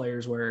to put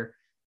players where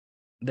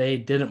they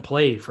didn't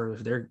play for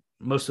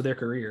most of their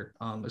career,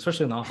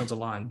 especially in the offensive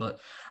line. But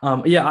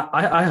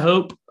I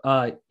hope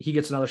he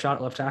gets another shot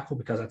at left tackle,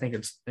 because I think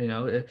it's,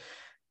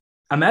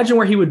 imagine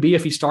where he would be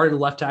if he started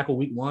left tackle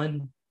week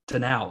 1 to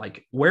now.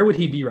 Like, where would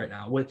he be right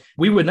now?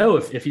 We would know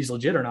if he's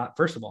legit or not,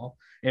 first of all,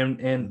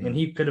 and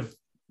he could have,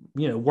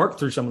 worked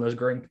through some of those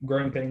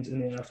growing pains in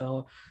the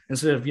NFL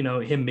instead of,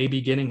 him maybe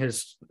getting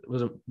it'd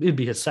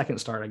be his second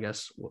start, I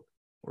guess,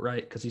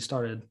 right? Because he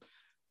started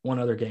one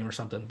other game or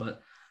something,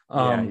 but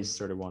he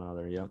started one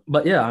other, yeah.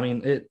 But yeah,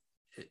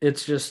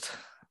 it's just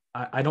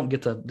I don't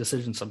get the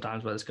decisions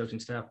sometimes by this coaching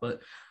staff,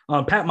 but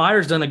Pat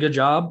Meyer's done a good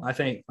job, I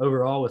think,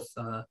 overall with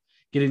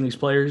getting these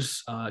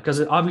players, because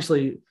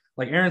obviously,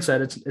 like Aaron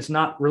said, it's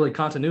not really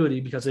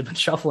continuity because they've been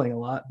shuffling a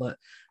lot, but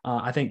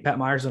I think Pat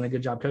Meyer's done a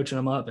good job coaching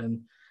them up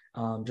and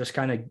just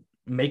kind of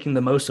making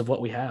the most of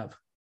what we have.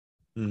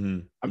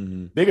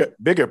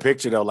 Bigger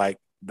picture though, like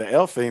the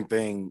Elflein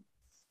thing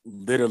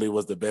literally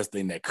was the best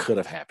thing that could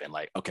have happened.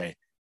 Like, okay,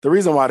 the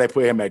reason why they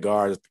put him at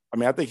guard is,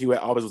 I think he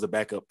always was a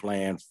backup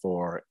plan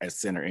at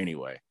center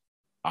anyway.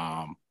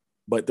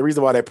 But the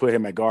reason why they put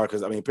him at guard,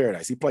 because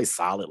Paradise, he played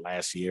solid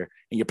last year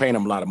and you're paying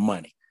him a lot of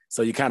money.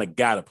 So you kind of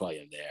got to play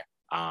him there.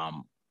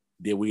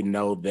 Did we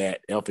know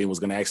that Elflein was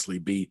going to actually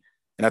be,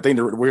 and I think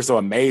that we're so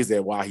amazed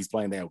at why he's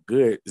playing that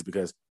good is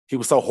because he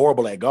was so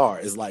horrible at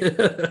guard. It's like,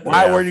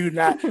 why were you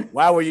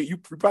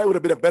probably would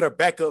have been a better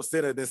backup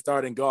center than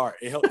starting guard.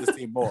 It helped this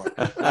team more.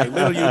 Like,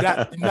 literally, you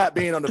not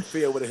being on the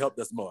field would have helped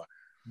us more.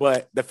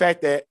 But the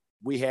fact that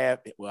we have,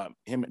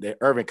 the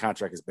Irvin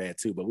contract is bad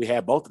too, but we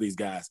have both of these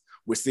guys,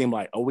 which seem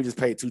like, we just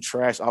paid 2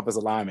 trash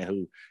offensive linemen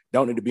who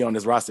don't need to be on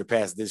this roster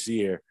past this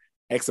year,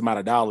 X amount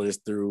of dollars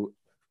through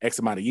X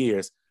amount of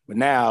years. But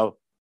now,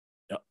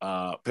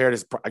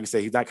 Paradis, like you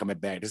say, he's not coming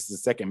back. This is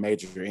his second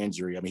major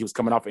injury. He was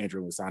coming off an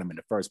injury when we signed him in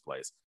the first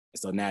place.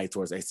 And so now he's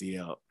towards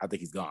ACL. I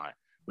think he's gone.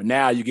 But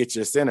now you get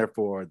your center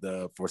for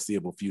the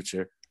foreseeable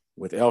future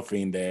with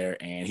Elflein there,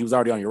 and he was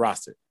already on your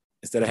roster.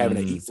 Instead of having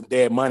to eat some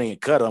dead money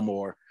and cut him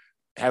or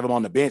have him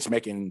on the bench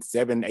making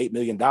 $7-8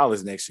 million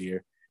next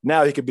year,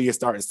 now he could be a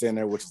starting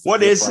center.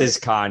 What is his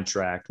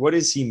contract? What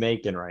is he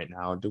making right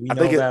now? Do we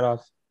know that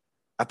off?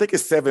 I think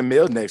it's $7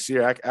 million next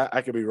year.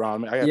 I could be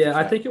wrong.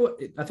 I think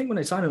when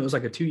they signed him, it was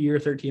like a 2-year,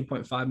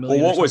 $13.5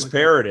 million. Well, what was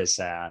Paradis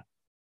at?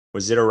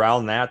 Was it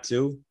around that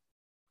too?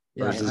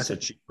 Yeah, or is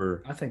it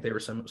cheaper? I think they were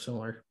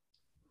similar.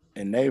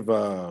 And they've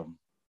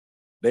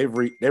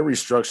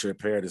restructured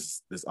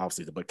Paradis this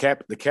offseason, but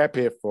the cap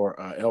hit for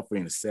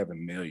Elflein is $7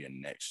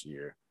 million next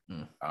year,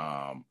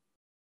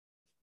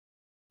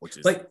 which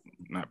is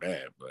not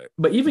bad.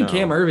 But even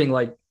Cam Irving,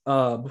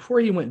 before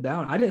he went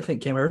down, I didn't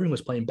think Cam Irving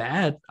was playing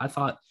bad. I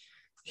thought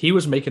he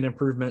was making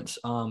improvements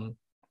up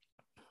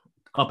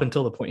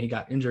until the point he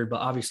got injured,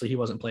 but obviously he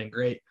wasn't playing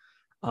great.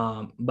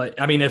 But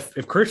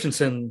if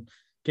Christensen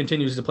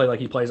continues to play like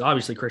he plays,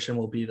 obviously Christian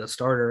will be the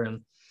starter, and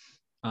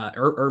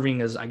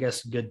Irving is, I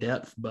guess, good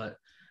depth, but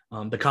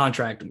the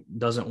contract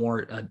doesn't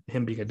warrant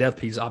him being a depth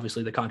piece.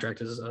 Obviously the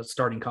contract is a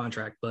starting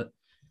contract, but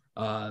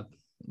at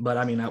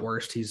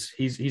worst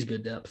he's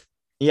good depth.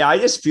 Yeah, I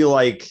just feel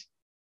like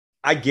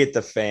I get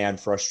the fan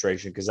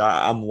frustration because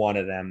I'm one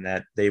of them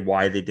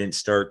why they didn't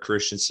start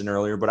Christensen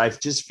earlier, but I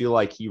just feel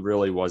like he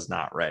really was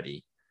not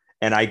ready.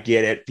 And I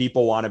get it.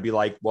 People want to be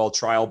like, well,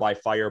 trial by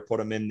fire, put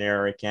him in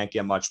there. It can't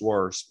get much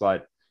worse.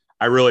 But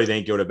I really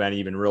think it would have been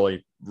even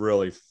really,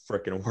 really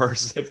freaking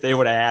worse if they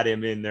would have had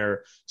him in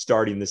there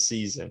starting the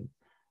season.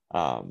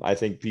 I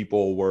think Cam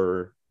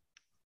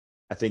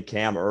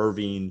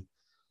Erving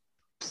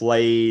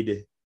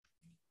played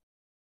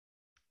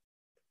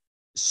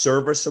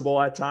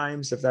serviceable at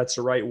times, if that's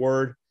the right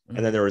word.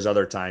 And then there was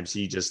other times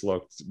he just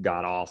looked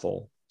god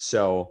awful.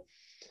 So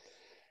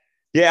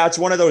yeah, it's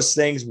one of those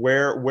things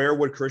where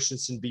would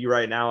Christensen be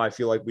right now? I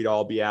feel like we'd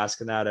all be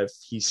asking that if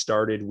he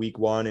started week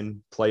 1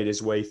 and played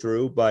his way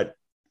through, but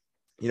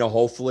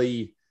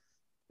hopefully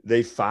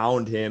they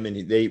found him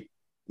and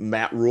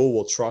Matt Rule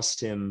will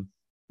trust him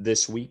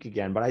this week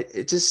again. But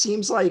it just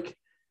seems like,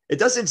 it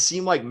doesn't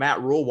seem like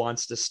Matt Rule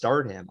wants to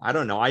start him. I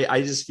don't know.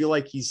 I just feel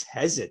like he's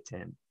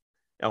hesitant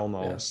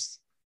almost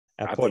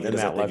at putting him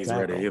at left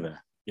tackle. Ready either.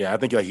 Yeah, I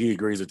think he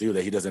agrees with you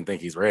that he doesn't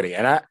think he's ready.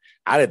 And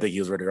I didn't think he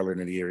was ready earlier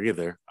in the year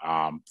either.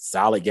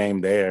 Solid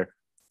game there.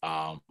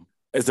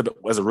 As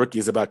a rookie,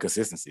 it's about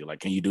consistency. Like,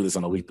 can you do this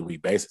on a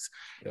week-to-week basis?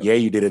 Yep. Yeah,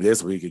 you did it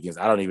this week against –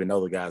 I don't even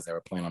know the guys that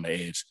were playing on the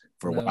edge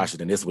for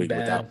Washington this week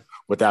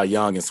without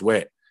Young and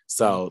Sweat.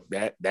 So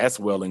that's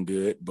well and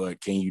good, but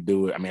can you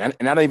do it? I mean,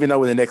 and I don't even know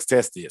where the next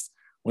test is.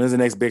 When is the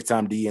next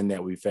big-time DN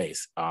that we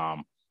face? I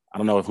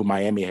don't know who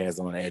Miami has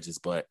on the edges,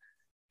 but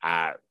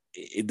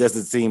it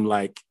doesn't seem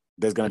like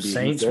there's going to be –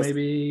 Saints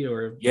maybe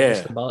or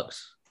the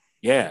Bucks.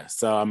 Yeah,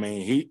 so, I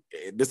mean,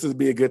 this would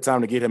be a good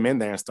time to get him in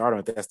there and start him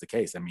if that's the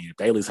case. I mean, if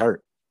Bailey's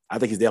hurt, I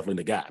think he's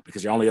definitely the guy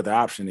because your only other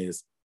option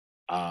is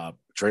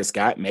Trey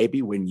Scott,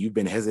 maybe, when you've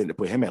been hesitant to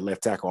put him at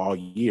left tackle all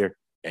year.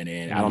 And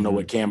then I don't know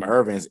what Cam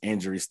Erving's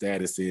injury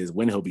status is,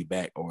 when he'll be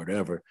back or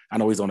whatever. I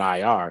know he's on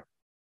IR,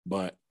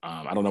 but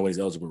I don't know when he's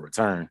eligible to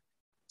return.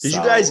 Did you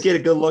guys get a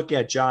good look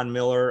at John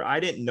Miller? I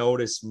didn't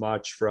notice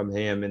much from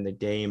him in the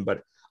game,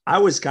 but I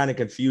was kind of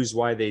confused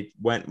why they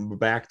went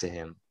back to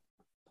him.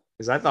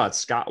 Because I thought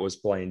Scott was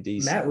playing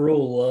decent. Matt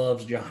Rule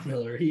loves John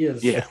Miller. He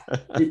is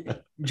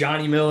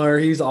Johnny Miller.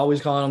 He's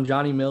always calling him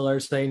Johnny Miller,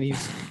 saying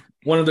he's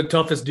one of the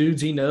toughest dudes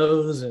he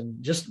knows.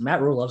 And just Matt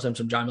Rule loves him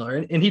some John Miller.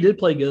 And he did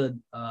play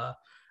good, I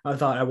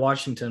thought, at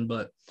Washington,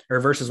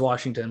 versus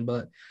Washington.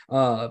 But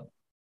I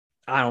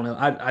don't know.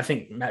 I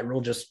think Matt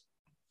Rule just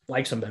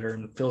likes him better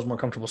and feels more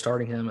comfortable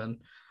starting him. And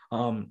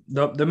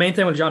the main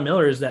thing with John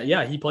Miller is that,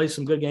 he plays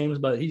some good games,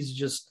 but he's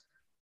just –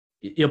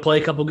 he'll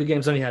play a couple good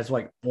games, then he has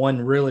like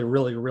one really,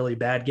 really, really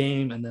bad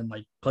game, and then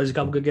like plays a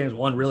couple good games,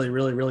 one really,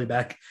 really, really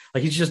bad.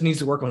 Like he just needs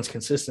to work on his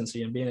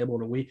consistency and being able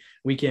to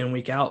week in,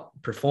 week out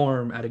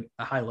perform at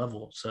a high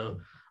level. So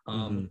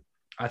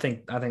I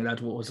think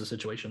that's what was the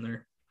situation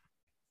there.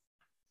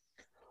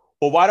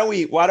 Well, why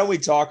don't we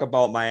talk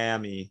about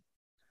Miami?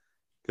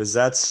 Because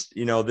that's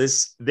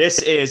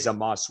this is a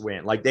must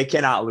win. Like they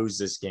cannot lose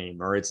this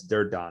game or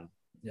they're done.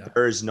 Yeah.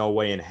 There is no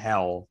way in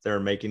hell they're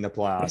making the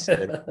playoffs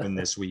in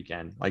this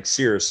weekend. Like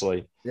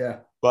seriously. Yeah.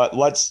 But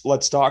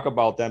let's talk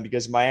about them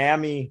because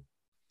Miami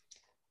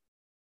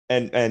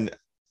and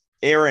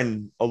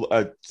Aaron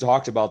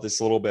talked about this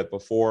a little bit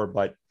before,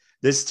 but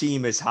this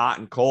team is hot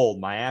and cold.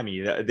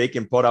 Miami, they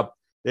can put up.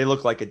 They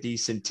look like a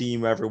decent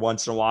team every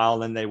once in a while,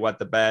 and then they wet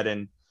the bed,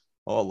 and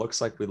it looks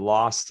like we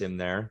lost him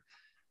there.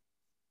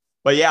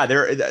 But yeah,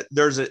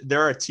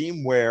 they're a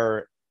team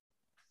where.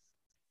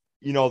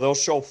 They'll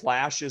show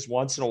flashes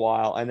once in a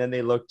while, and then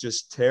they look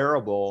just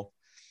terrible.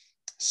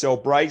 So,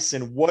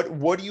 Bryson,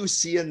 what do you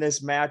see in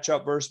this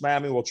matchup versus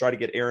Miami? We'll try to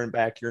get Aaron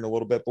back here in a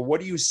little bit, but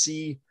what do you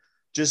see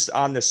just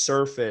on the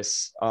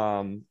surface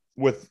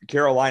with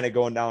Carolina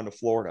going down to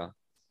Florida?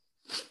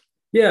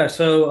 Yeah,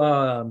 so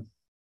on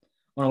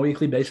a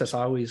weekly basis,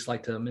 I always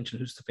like to mention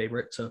who's the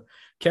favorite. So,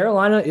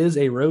 Carolina is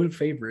a road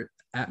favorite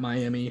at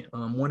Miami,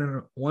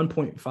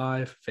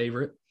 1.5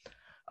 favorite.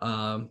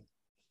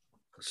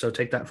 So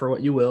take that for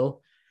what you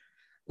will.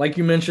 Like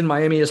you mentioned,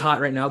 Miami is hot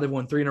right now. They've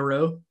won 3 in a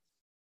row.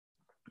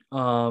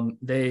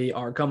 They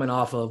are coming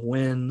off of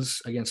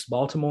wins against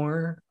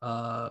Baltimore.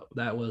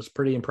 That was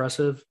pretty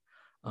impressive.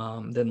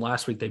 Then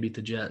last week they beat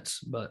the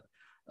Jets. But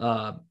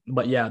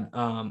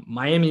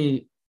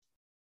Miami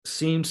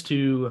seems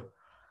to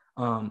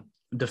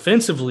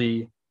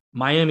defensively,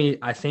 Miami,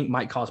 I think,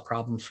 might cause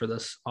problems for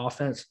this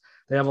offense.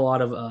 They have a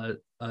lot of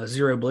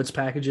zero blitz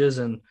packages,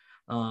 and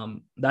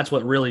that's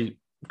what really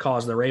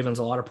caused the Ravens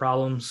a lot of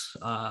problems.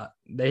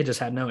 They just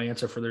had no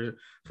answer for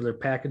their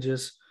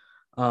packages.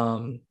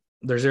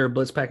 Their zero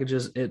blitz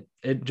packages,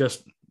 it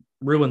just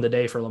ruined the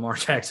day for Lamar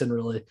Jackson,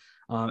 really.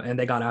 And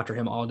they got after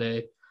him all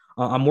day.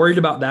 I'm worried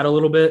about that a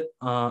little bit.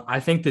 I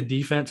think the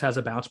defense has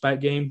a bounce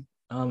back game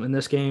in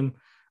this game.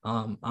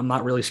 I'm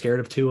not really scared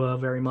of Tua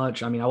very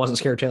much. I mean, I wasn't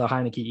scared of Taylor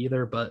Heineke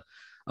either, but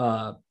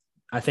I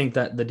think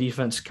that the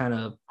defense kind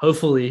of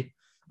hopefully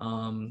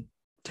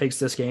takes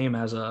this game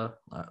as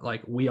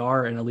like we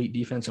are an elite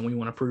defense and we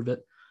want to prove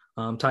it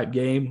type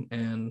game,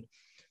 and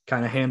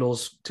kind of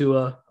handles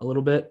Tua a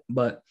little bit.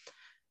 But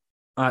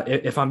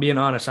if I'm being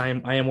honest, I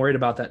am worried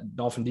about that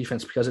Dolphin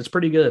defense because it's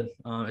pretty good,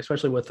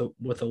 especially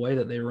with the way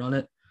that they run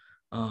it.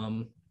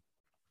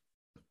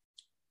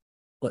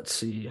 Let's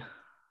see.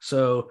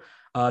 So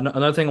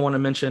another thing I want to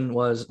mention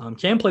was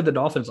Cam played the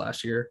Dolphins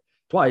last year.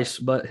 twice,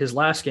 but his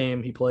last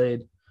game he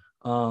played,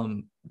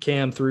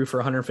 Cam threw for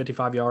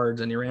 155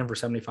 yards and he ran for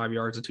 75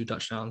 yards and 2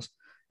 touchdowns,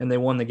 and they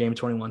won the game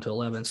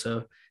 21-11.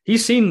 So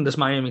he's seen this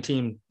Miami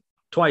team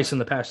twice in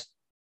the past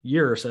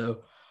year or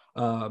so.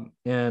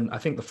 And I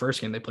think the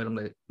first game they played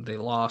them, they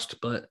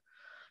lost, but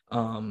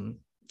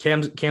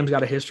Cam's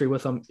got a history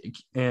with them,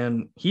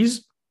 and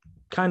he's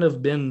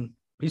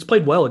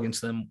played well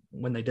against them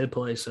when they did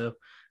play. So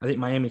I think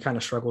Miami kind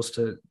of struggles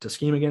to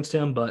scheme against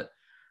him, but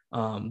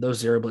those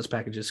zero blitz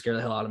packages scare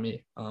the hell out of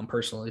me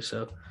personally.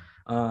 So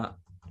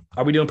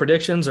are we doing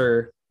predictions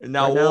or?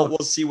 No, we'll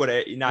see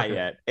not okay.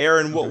 Yet.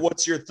 Aaron,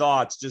 what's your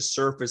thoughts, just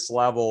surface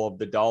level of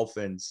the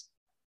Dolphins?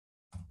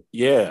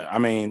 Yeah, I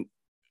mean,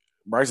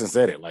 Bryson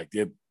said it. Like,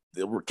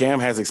 Cam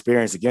has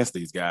experience against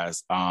these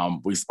guys.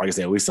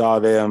 We saw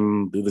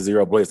them do the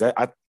zero blitz.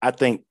 I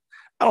think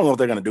I don't know if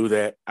they're going to do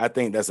that. I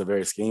think that's a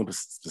very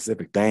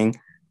scheme-specific thing.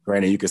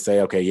 Granted, you could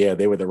say, okay, yeah,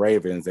 they were the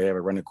Ravens. They have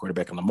a running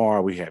quarterback in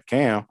Lamar. We have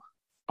Cam.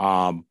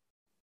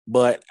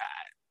 But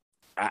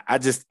I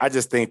just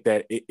think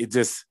that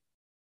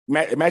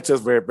it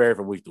matches very, very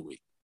from week to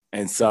week.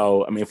 And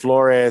so, I mean,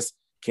 Flores,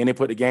 can they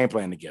put the game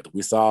plan together?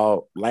 We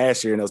saw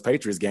last year in those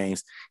Patriots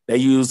games, they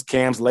used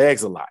Cam's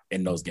legs a lot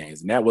in those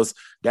games. And that was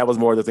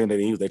more the thing that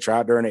they used. They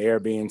tried during the air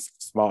being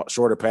small,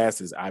 shorter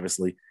passes,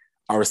 obviously.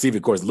 Our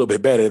receiving core is a little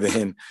bit better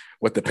than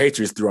what the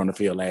Patriots threw on the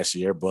field last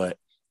year, but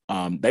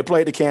they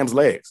played to Cam's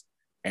legs.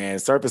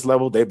 And surface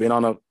level, they've been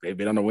on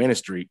a winning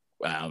streak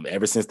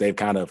ever since they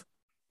haven't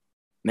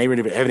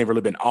even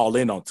really been all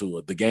in on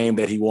Tua. The game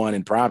that he won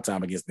in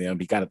primetime against them,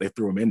 they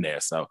threw him in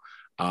there. So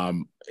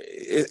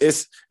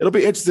it'll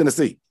be interesting to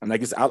see. And I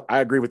guess I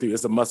agree with you.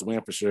 It's a must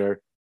win for sure.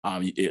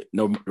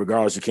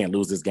 Regardless, you can't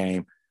lose this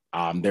game.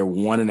 They're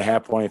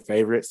 1.5 point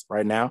favorites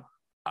right now.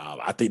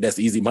 I think that's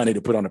easy money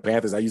to put on the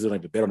Panthers. I usually don't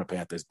even bet on the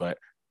Panthers, but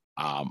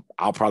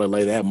I'll probably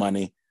lay that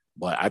money.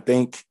 But I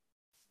think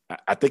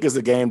it's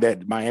a game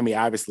that Miami,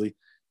 obviously,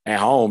 at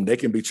home, they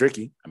can be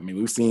tricky. I mean,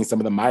 we've seen some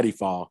of the mighty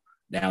fall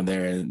down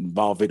there in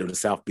Ballville to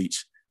South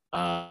Beach.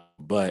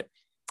 But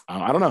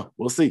I don't know.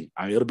 We'll see.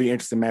 I mean, it'll be an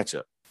interesting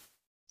matchup.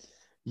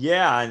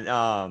 Yeah,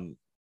 and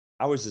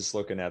I was just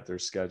looking at their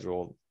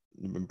schedule.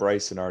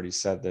 Bryson already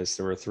said this.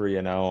 They were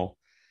 3-0.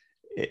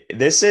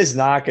 This is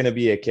not going to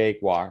be a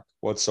cakewalk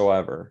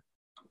whatsoever.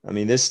 I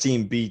mean, this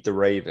team beat the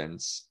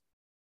Ravens,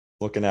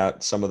 looking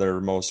at some of their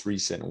most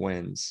recent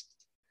wins.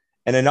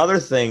 And another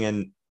thing,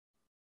 and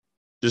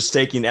just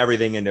taking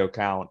everything into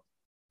account,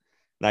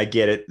 and I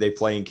get it, they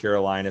play in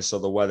Carolina, so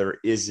the weather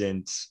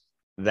isn't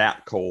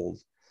that cold.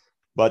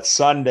 But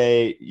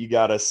Sunday, you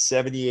got a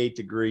 78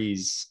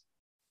 degrees.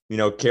 You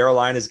know,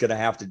 Carolina's going to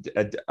have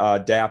to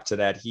adapt to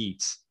that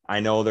heat. I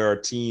know there are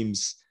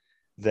teams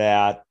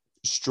that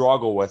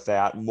struggle with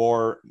that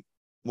more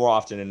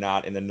often than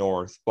not in the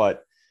north,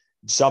 but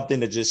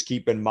something to just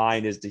keep in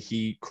mind is the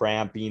heat,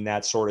 cramping,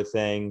 that sort of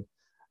thing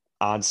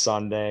on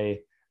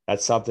Sunday.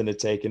 That's something to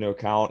take into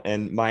account.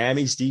 And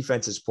Miami's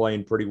defense is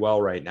playing pretty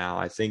well right now.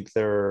 I think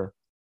they're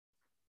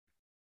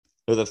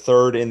the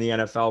third in the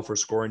NFL for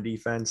scoring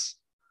defense.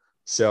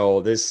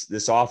 So this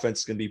offense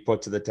is going to be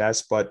put to the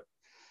test, but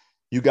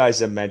you guys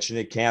have mentioned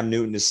it. Cam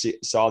Newton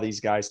saw these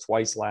guys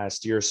twice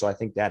last year, so I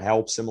think that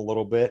helps him a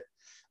little bit.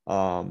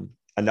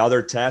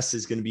 Another test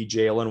is going to be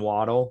Jalen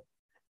Waddle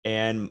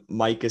and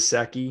Mike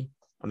Gesicki.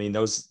 I mean,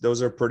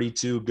 those are pretty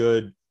two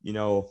good,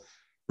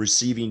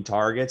 receiving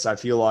targets. I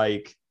feel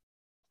like,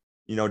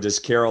 does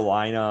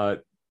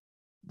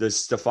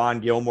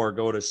Stephon Gilmore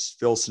go to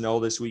Phil Snow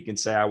this week and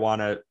say, I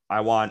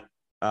want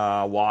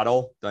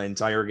Waddle the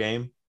entire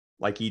game,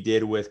 like he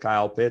did with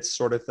Kyle Pitts,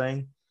 sort of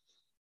thing?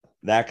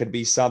 That could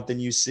be something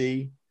you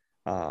see.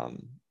 I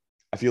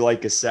feel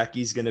like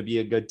Gesicki's going to be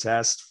a good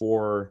test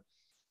for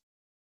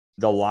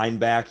the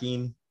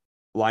linebackers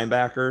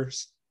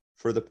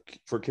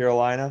for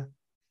Carolina,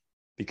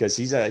 because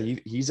he's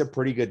a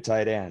pretty good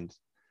tight end.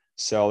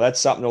 So that's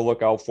something to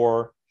look out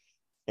for.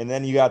 And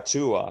then you got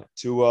Tua.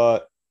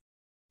 I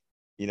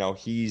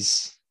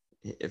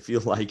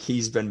feel like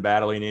he's been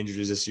battling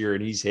injuries this year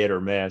and he's hit or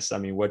miss. I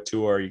mean, what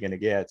Tua are you going to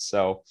get?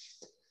 So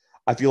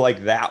I feel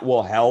like that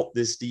will help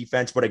this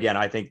defense. But again,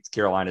 I think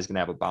Carolina is going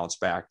to have a bounce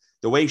back.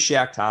 The way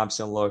Shaq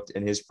Thompson looked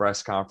in his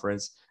press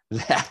conference,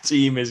 that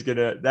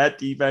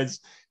defense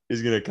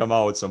is going to come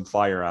out with some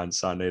fire on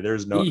Sunday.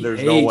 There's no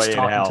way in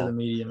hell. To the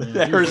media, man.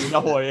 There's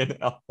no way in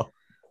hell.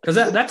 Because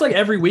that's like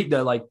every week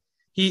though. Like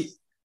he's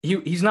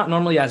not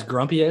normally as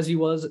grumpy as he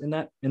was in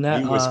that. He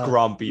was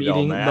grumpy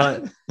meeting, though,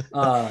 man.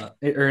 But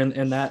or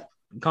in that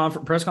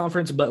press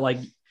conference. But like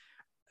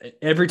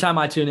every time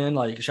I tune in,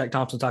 like Shaq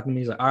Thompson talking to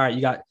me, he's like, "All right,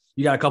 you got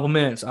a couple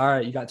minutes. All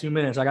right, you got 2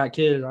 minutes. I got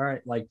kids. All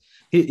right." Like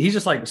he's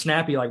just like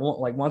snappy, like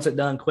wants it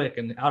done quick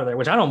and out of there,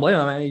 which I don't blame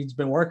him, man. He's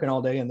been working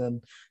all day and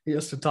then he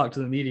has to talk to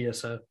the media.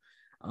 So,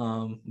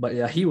 but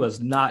yeah, he was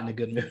not in a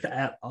good mood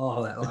at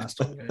all that last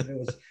one.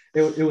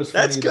 It was.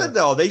 That's good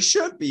though. They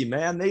should be,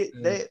 man.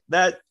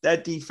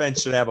 That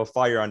defense should have a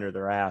fire under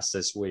their ass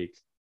this week.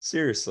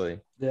 Seriously.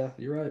 Yeah,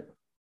 you're right.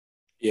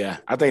 Yeah,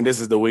 I think this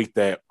is the week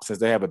that, since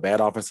they have a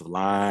bad offensive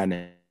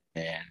line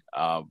and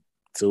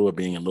Tua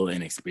being a little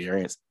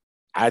inexperienced.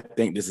 I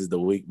think this is the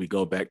week we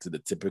go back to the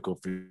typical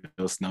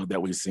Phil Snow that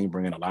we've seen,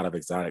 bringing a lot of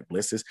exotic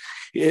blitzes.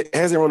 It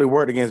hasn't really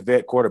worked against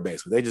vet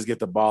quarterbacks. They just get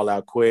the ball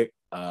out quick,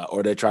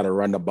 or they try to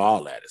run the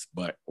ball at us.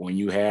 But when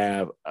you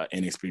have an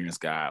inexperienced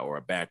guy or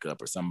a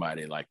backup or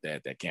somebody like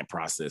that that can't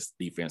process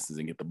defenses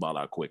and get the ball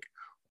out quick,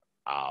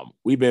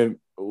 we've been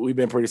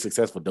pretty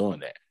successful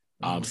doing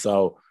that.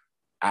 So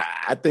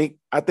I think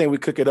we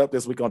cook it up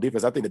this week on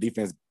defense. I think the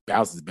defense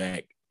bounces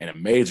back in a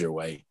major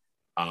way.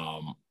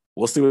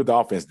 We'll see what the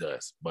offense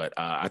does, but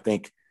I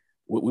think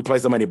we play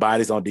so many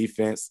bodies on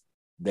defense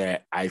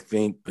that I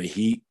think the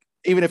Heat,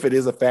 even if it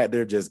is a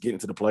factor, just getting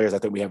to the players, I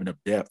think we have enough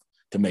depth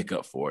to make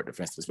up for it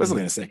defensively,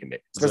 especially in the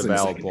secondary. That's a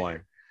valid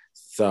point.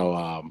 So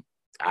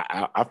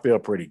I feel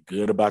pretty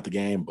good about the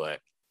game, but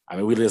I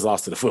mean, we just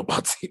lost to the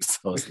football team,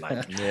 so it's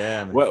like,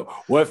 yeah.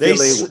 What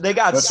they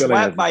got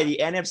swept by the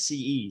NFC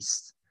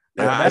East.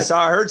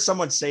 I heard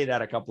someone say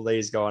that a couple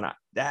days ago, and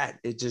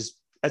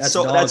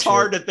that's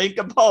hard to think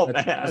about,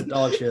 man. That's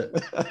dog shit.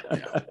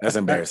 Yeah, that's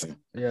embarrassing.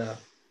 Yeah.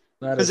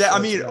 Because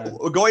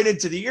going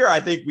into the year, I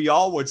think we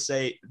all would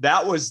say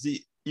that was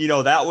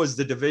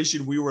the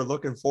division we were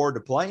looking forward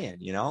to playing,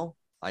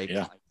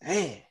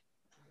 hey.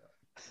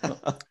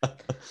 But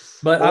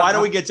why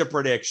don't we get to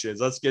predictions?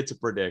 Let's get to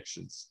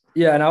predictions.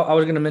 Yeah, and I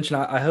was going to mention,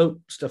 I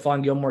hope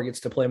Stephon Gilmore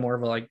gets to play more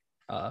of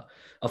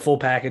a full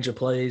package of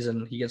plays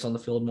and he gets on the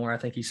field more. I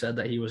think he said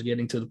that he was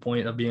getting to the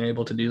point of being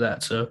able to do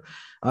that. So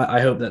I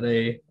hope that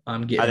they get him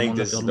on the field more. I think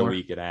this is the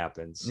week it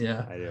happens.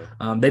 Yeah, I do.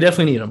 They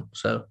definitely need him.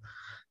 So,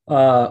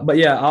 but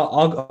yeah,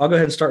 I'll go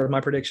ahead and start with my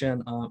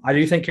prediction. I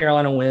do think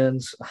Carolina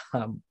wins.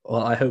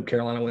 Well, I hope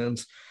Carolina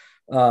wins.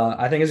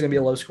 I think it's going to be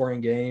a low scoring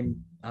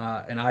game.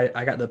 And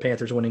I got the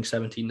Panthers winning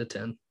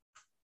 17-10.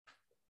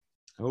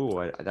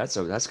 Oh, that's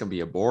going to be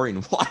a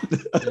boring one.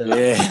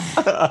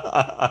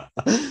 Yeah.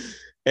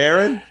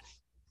 Aaron?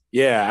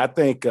 Yeah, I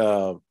think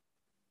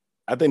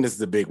this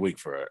is a big week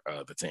for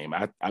the team.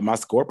 My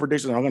score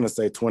prediction, I'm going to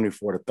say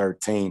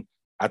 24-13.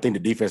 I think the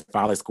defense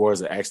finally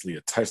scores actually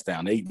a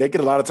touchdown. They get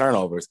a lot of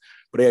turnovers,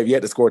 but they have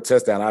yet to score a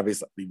touchdown.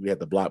 Obviously, we had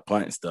the block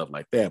punt and stuff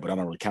like that, but I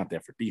don't really count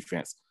that for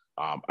defense.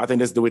 I think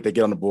this is the week they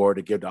get on the board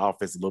to give the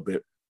offense a little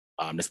bit,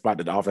 they spot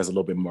the offense a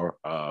little bit more,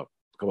 a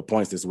couple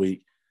points this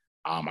week.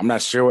 I'm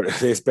not sure what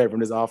they expect from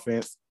this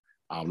offense.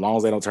 As long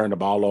as they don't turn the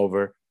ball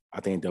over, I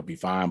think they'll be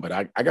fine. But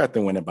I got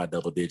them winning by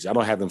double digits. I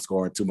don't have them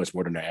scoring too much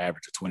more than their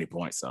average of 20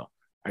 points. So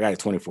I got it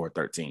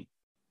 24-13.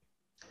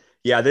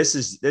 Yeah, this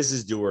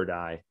is do or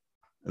die.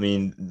 I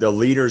mean, the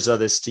leaders of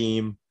this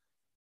team,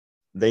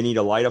 they need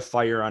to light a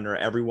fire under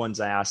everyone's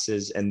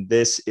asses. And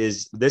this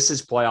is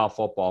playoff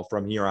football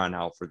from here on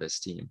out for this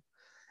team.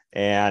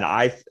 And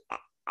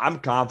I'm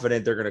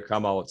confident they're going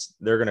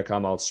to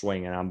come out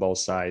swinging on both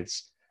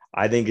sides.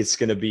 I think it's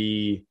going to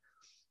be,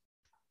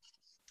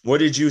 what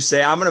did you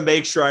say? I'm going to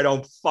make sure I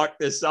don't fuck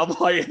this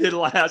up like I did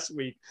last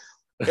week.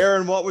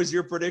 Aaron, what was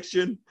your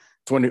prediction?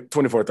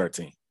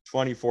 24-13.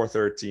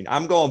 24-13.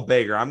 I'm going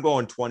bigger. I'm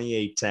going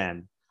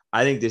 28-10.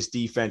 I think this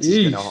defense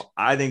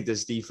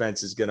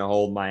is going to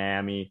hold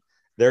Miami.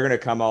 They're going to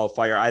come out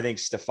fire. I think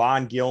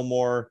Stephon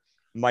Gilmore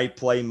might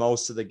play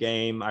most of the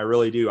game. I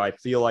really do. I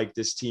feel like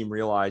this team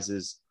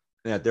realizes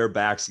that their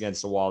back's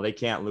against the wall. They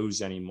can't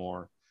lose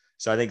anymore.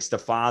 So I think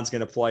Stephon's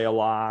going to play a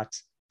lot.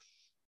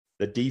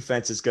 The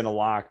defense is going to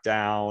lock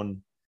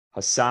down.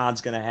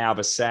 Hassan's going to have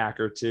a sack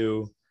or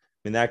two. I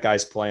mean, that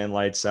guy's playing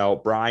lights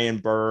out. Brian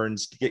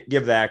Burns,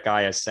 give that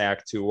guy a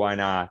sack too. Why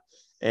not?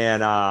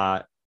 And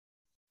I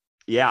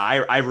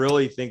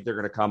really think they're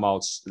going to come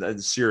out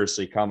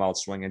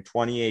swinging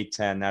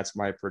 28-10. That's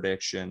my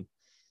prediction.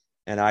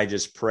 And I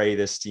just pray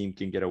this team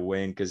can get a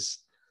win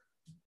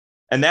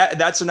and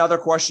that's another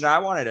question I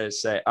wanted to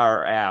say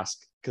or ask,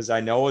 because I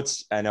know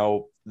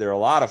there are a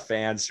lot of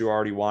fans who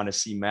already want to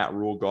see Matt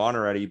Rule gone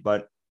already.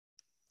 But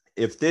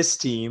if this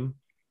team,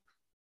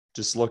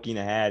 just looking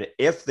ahead,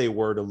 if they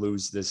were to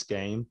lose this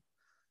game,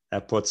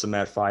 that puts them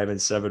at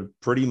 5-7,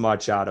 pretty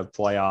much out of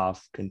playoff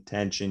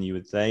contention, you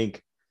would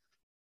think.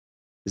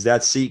 Is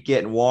that seat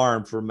getting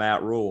warm for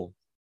Matt Rule?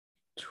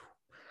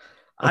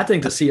 I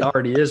think the seat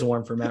already is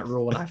warm for Matt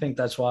Rule, and I think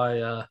that's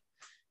why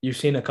you've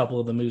seen a couple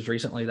of the moves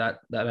recently that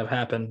have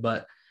happened.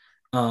 But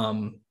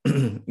I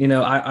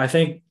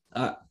think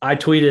I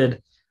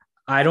tweeted,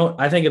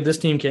 I think if this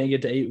team can't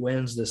get to 8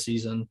 wins this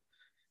season,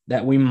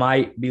 that we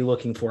might be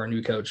looking for a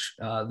new coach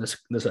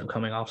this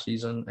upcoming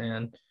offseason.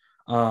 And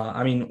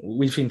I mean,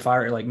 we've seen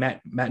fire like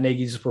Matt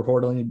Nagy's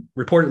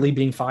reportedly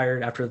being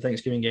fired after the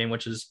Thanksgiving game,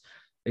 which is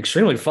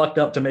extremely fucked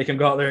up to make him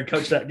go out there and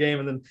coach that game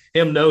and then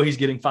him know he's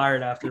getting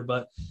fired after.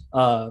 But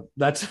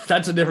that's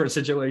a different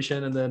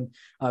situation. And then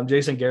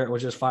Jason Garrett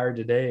was just fired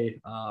today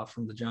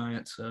from the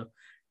Giants. So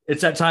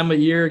it's that time of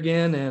year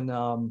again.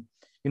 And,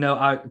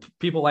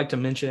 people like to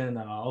mention,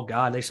 oh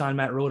God, they signed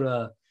Matt Rule to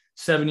a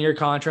 7-year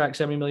contract,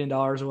 $70 million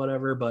or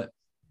whatever. But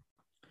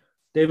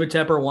David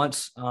Tepper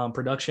wants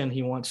production.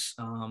 He wants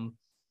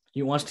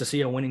to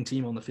see a winning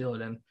team on the field.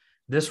 And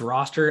this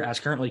roster, as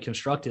currently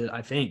constructed,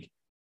 I think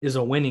is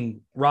a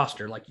winning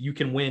roster. Like, you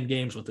can win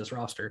games with this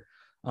roster.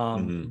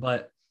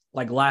 But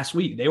like last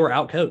week, they were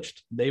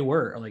outcoached. They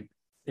were like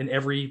in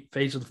every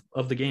phase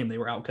of the game, they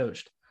were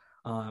outcoached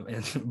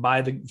and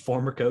by the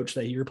former coach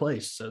that he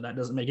replaced. So that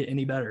doesn't make it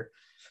any better.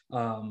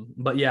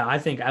 But yeah, I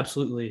think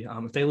absolutely.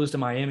 If they lose to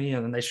Miami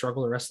and then they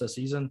struggle the rest of the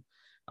season,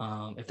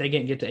 if they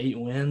can't get to 8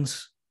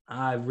 wins,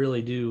 I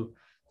really do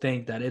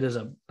think that it is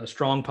a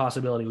strong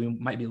possibility we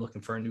might be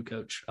looking for a new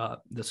coach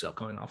this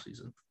upcoming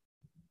offseason.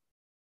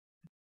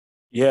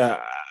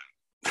 Yeah.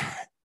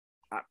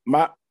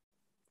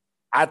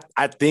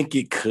 I think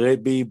it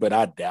could be, but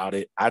I doubt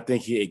it. I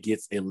think it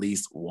gets at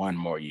least one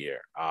more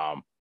year.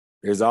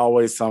 There's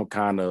always some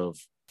kind of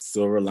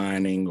silver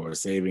lining or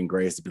saving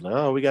grace to be like,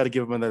 oh, we got to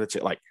give him another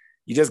chance. Like,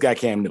 you just got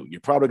Cam Newton.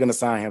 You're probably going to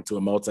sign him to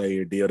a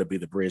multi-year deal to be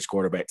the bridge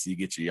quarterback till you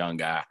get your young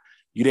guy.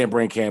 You didn't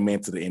bring Cam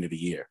in to the end of the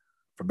year.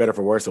 For better or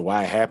for worse, or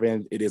why it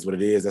happened, it is what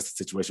it is. That's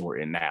the situation we're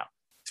in now.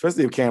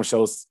 Especially if Cam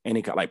shows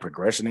any kind of like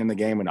progression in the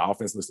game and the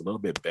offense looks a little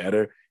bit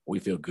better, we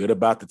feel good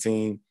about the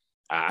team.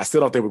 I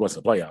still don't think we're going to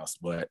the playoffs,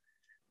 but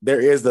there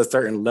is a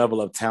certain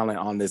level of talent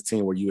on this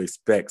team where you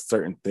expect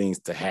certain things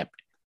to happen.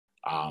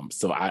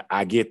 So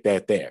I get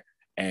that there.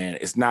 And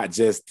it's not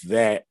just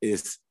that,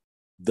 it's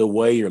the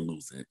way you're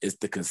losing. It's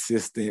the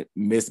consistent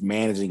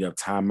mismanaging of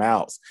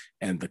timeouts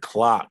and the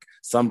clock.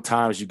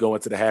 Sometimes you go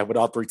into the half with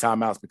all 3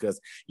 timeouts because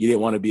you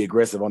didn't want to be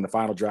aggressive on the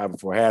final drive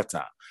before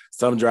halftime.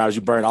 Some drives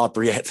you burn all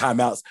 3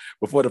 timeouts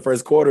before the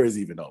first quarter is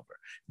even over.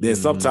 Then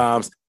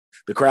sometimes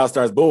the crowd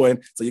starts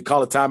booing, so you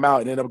call a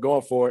timeout and end up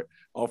going for it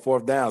on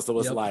 4th down. So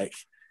it's like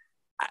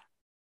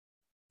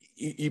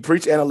you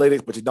preach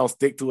analytics, but you don't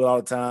stick to it all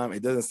the time.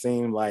 It doesn't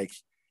seem like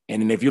 –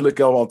 and then if you look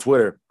up on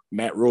Twitter,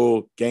 Matt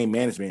Rule, game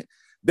management,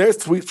 there's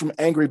tweets from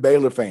angry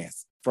Baylor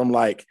fans from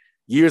like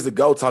years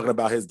ago talking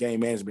about his game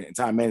management and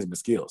time management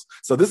skills.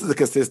 So this is a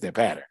consistent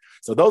pattern.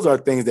 So those are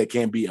things that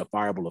can be a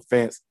fireable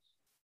offense.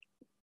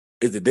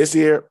 Is it this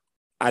year?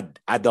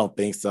 I don't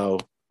think so.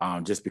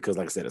 Just because,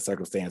 like I said, the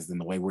circumstances and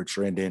the way we're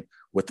trending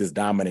with this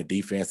dominant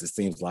defense, it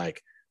seems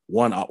like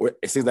we're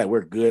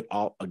good,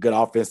 a good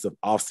offensive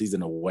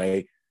offseason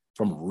away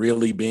from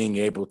really being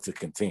able to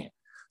contend.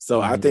 So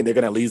I think they're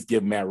going to at least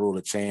give Matt Rule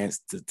a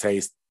chance to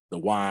taste the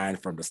wine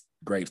from the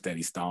grapes that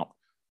he stomped.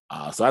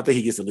 So I think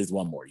he gets at least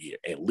one more year,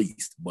 at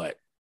least. But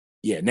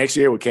yeah, next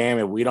year with Cam,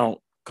 if we don't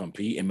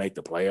compete and make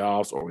the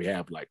playoffs or we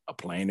have like a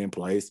plan in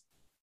place,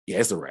 yeah,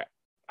 it's a wrap,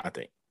 I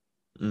think.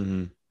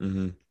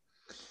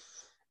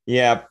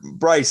 Yeah,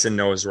 Bryson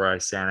knows where I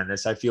stand on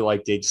this. I feel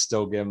like they'd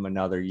still give him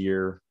another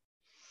year.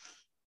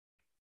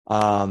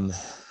 I'll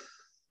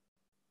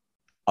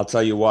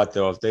tell you what,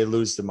 though, if they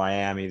lose to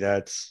Miami,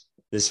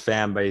 this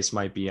fan base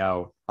might be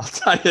out. I'll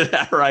tell you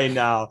that right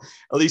now,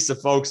 at least the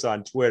folks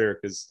on Twitter,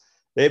 because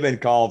they've been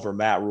calling for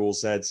Matt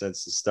Rule's head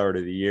since the start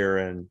of the year.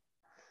 And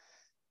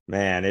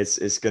man,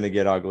 it's going to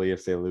get ugly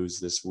if they lose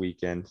this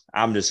weekend.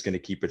 I'm just going to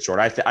keep it short.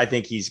 I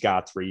think he's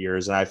got 3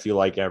 years, and I feel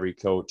like every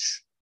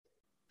coach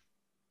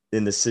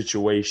in the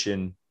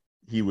situation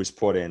he was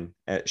put in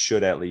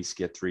should at least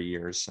get 3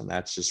 years, and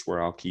that's just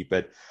where I'll keep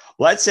it.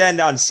 Let's end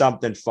on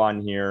something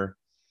fun here.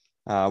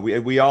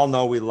 We all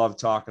know we love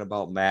talking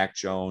about Mac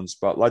Jones,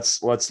 but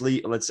let's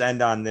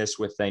end on this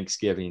with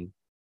Thanksgiving.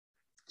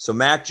 So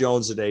Mac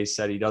Jones today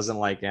said he doesn't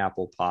like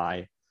apple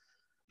pie.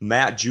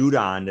 Matt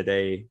Judon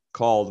today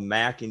called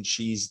mac and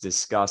cheese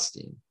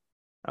disgusting.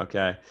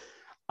 Okay.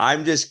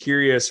 I'm just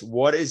curious,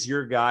 what is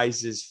your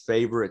guys'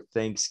 favorite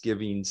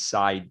Thanksgiving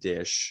side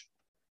dish?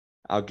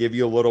 I'll give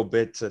you a little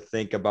bit to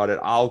think about it.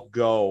 I'll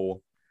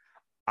go.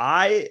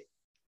 I'm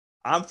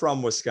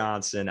from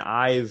Wisconsin.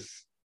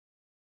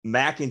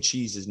 Mac and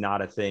cheese is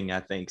not a thing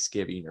at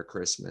Thanksgiving or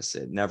Christmas.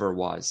 It never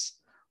was.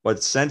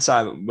 But since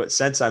I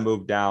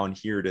moved down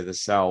here to the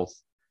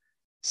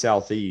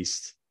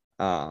southeast,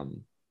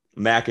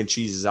 mac and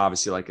cheese is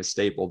obviously like a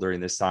staple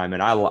during this time,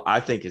 and I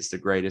think it's the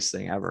greatest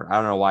thing ever. I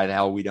don't know why the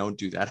hell we don't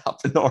do that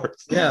up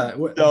north. Yeah,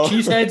 so,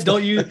 cheeseheads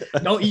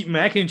don't eat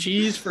mac and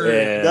cheese for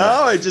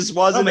no, it just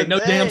wasn't. Make no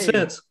damn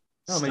sense.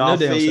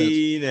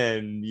 Stuffing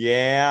and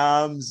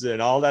yams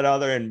and all that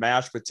other and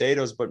mashed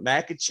potatoes, but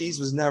mac and cheese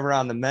was never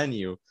on the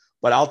menu.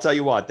 But I'll tell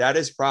you what, that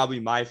is probably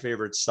my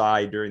favorite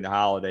side during the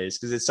holidays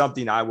because it's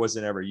something I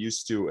wasn't ever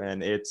used to,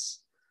 and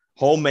it's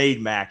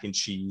homemade mac and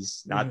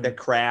cheese, not the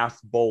Kraft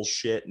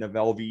bullshit and the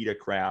Velveeta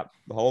crap.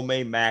 The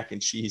homemade mac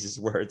and cheese is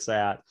where it's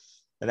at.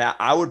 And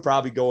I would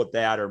probably go with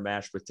that or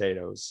mashed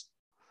potatoes.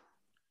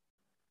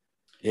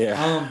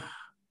 Yeah.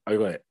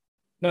 Go ahead.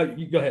 No,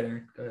 you go ahead,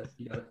 Aaron. Go ahead.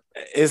 You got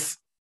it.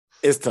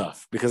 It's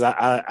tough because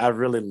I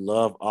really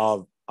love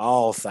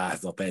all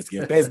sides of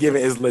Thanksgiving.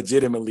 Thanksgiving is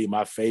legitimately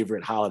my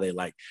favorite holiday.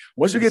 Like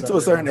once you get to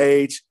a certain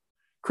age,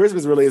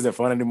 Christmas really isn't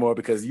fun anymore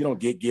because you don't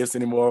get gifts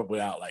anymore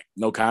without like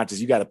no conscience.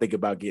 You got to think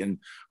about getting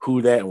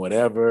who that and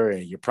whatever,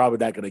 and you're probably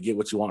not going to get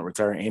what you want in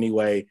return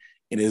anyway.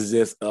 And it's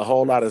just a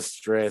whole lot of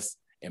stress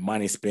and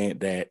money spent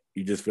that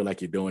you just feel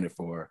like you're doing it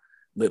for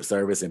lip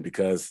service and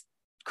because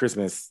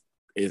Christmas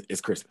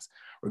is Christmas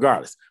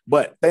regardless.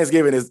 But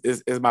Thanksgiving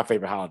is my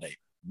favorite holiday.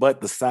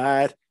 But the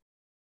side,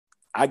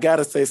 I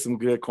gotta say some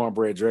good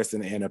cornbread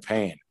dressing in a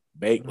pan,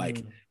 baked.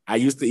 Like I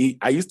used to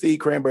eat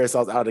cranberry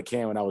sauce out of the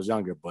can when I was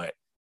younger, but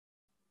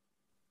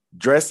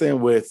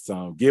dressing with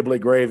some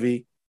giblet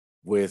gravy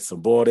with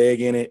some boiled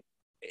egg in it,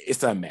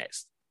 it's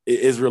unmatched.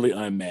 It's really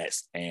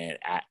unmatched. And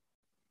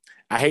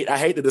I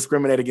hate to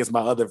discriminate against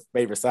my other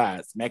favorite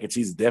sides. Mac and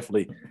cheese is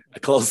definitely a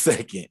close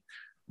second.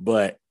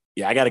 But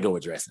yeah, I got to go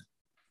with dressing.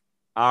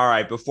 All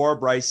right, before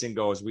Bryson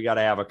goes, we got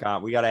to have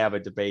a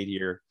debate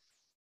here.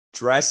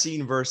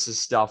 Dressing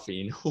versus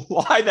stuffing.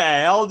 Why the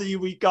hell do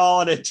we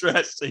call it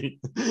dressing?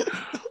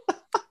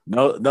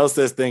 No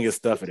such thing as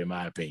stuffing, in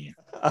my opinion.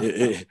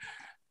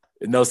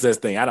 No such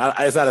thing.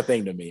 It's not a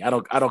thing to me. I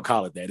don't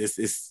call it that.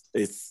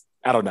 It's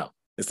I don't know.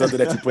 It's something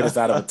that you put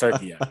inside of a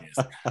turkey, I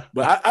guess.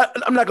 But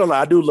I'm not gonna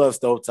lie. I do love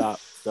stovetop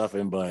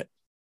stuffing, but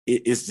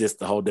it's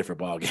just a whole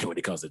different ballgame when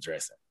it comes to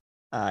dressing.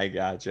 I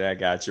got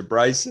you,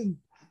 Bryson.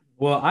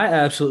 Well, I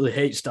absolutely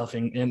hate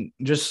stuffing, and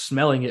just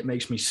smelling it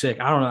makes me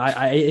sick. I don't know.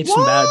 I ate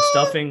some bad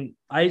stuffing.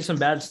 I ate some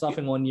bad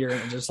stuffing one year,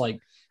 and just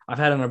like I've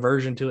had an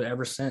aversion to it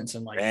ever since.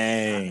 And like,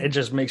 it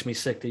just makes me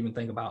sick to even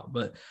think about.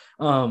 But,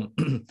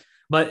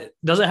 but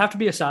does it have to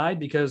be a side?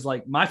 Because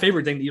like my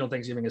favorite thing to eat on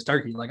Thanksgiving is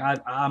turkey. Like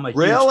I'm a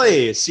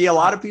really see a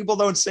lot of people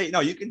don't say no.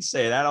 You can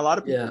say that. A lot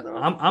of people.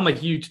 Yeah, I'm a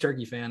huge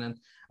turkey fan, and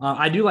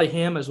I do like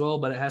ham as well,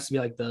 but it has to be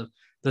like the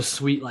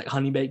sweet like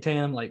honey baked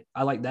ham. Like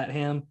I like that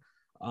ham.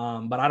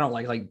 But I don't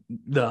like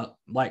the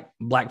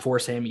Black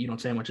Forest ham you eat on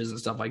sandwiches and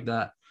stuff like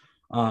that.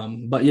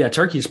 But yeah,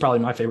 turkey is probably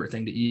my favorite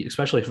thing to eat,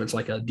 especially if it's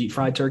like a deep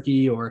fried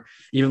turkey or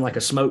even like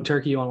a smoked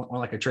turkey on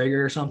like a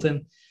Traeger or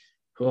something.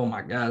 Oh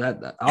my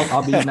God,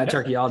 I'll be eating that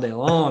turkey all day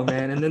long,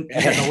 man. And then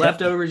you got the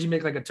leftovers, you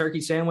make like a turkey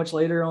sandwich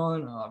later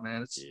on. Oh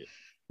man,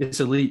 it's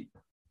elite.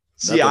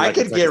 See, I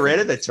could get rid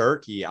of the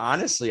turkey.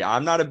 Honestly,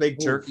 I'm not a big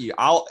turkey.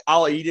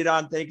 I'll eat it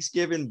on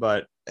Thanksgiving,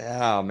 but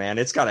oh man,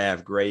 it's got to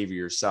have gravy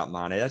or something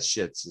on it. That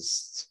shit's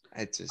just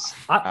I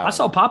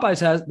saw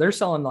Popeyes they're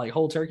selling like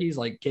whole turkeys,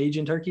 like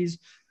Cajun turkeys.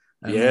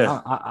 And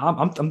yeah,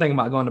 I'm thinking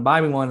about going to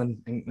buy me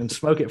one and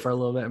smoke it for a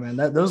little bit, man.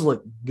 Those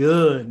look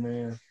good,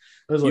 man.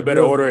 You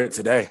better order it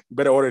today.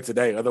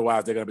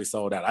 Otherwise, they're gonna be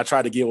sold out. I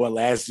tried to get one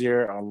last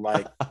year on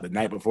like the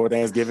night before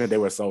Thanksgiving. They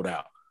were sold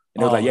out.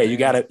 And it was like, yeah,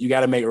 man. you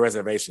gotta make a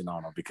reservation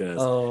on them because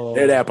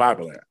they're that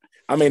popular.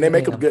 I mean, they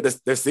make them good.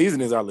 Their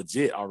seasonings are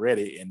legit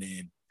already, and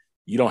then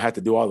you don't have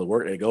to do all the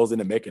work that goes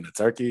into making the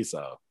turkey.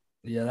 So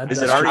yeah,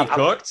 is it already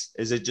cooked?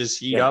 Is it just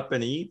heat up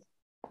and eat?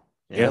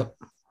 Yeah.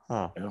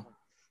 Huh. Yeah.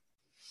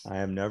 I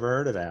have never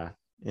heard of that.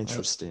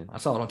 Interesting. I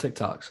saw it on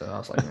TikTok, so I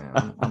was like,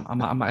 man,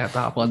 I might have to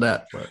hop on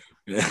that. But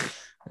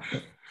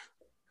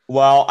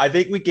well, I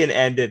think we can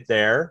end it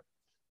there.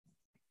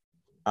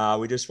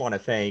 We just want to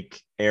thank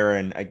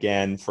Aaron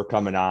again for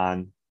coming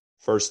on.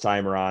 First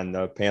timer on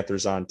the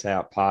Panthers on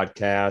Tap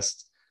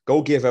podcast.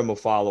 Go give him a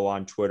follow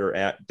on Twitter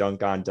at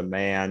Dunk on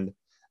Demand.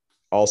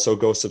 Also,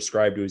 go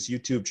subscribe to his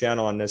YouTube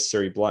channel,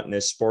 Unnecessary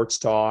Bluntness Sports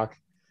Talk.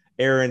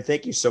 Aaron,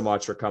 thank you so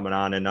much for coming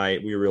on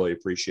tonight. We really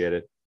appreciate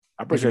it.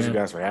 I appreciate you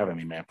guys for having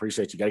me, man.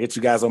 Appreciate you. Got to get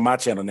you guys on my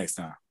channel next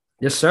time.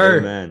 Yes, sir.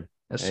 Amen.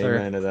 Yes, sir.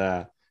 Amen to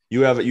that.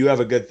 You have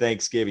a good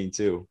Thanksgiving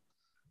too.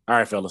 All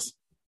right, fellas.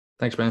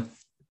 Thanks, man.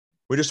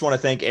 We just want to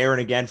thank Aaron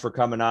again for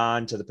coming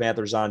on to the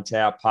Panthers on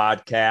Tap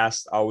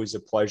podcast. Always a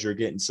pleasure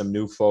getting some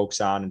new folks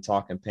on and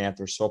talking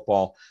Panthers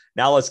football.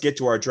 Now let's get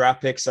to our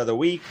draft picks of the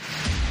week.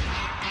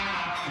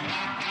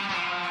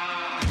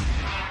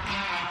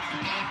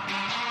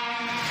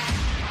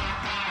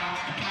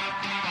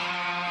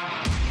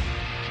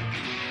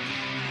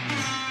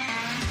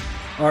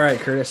 All right,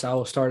 Curtis, I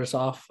will start us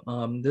off.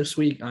 This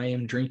week, I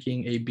am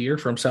drinking a beer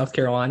from South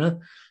Carolina.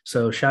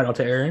 So shout out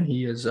to Aaron.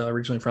 He is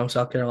originally from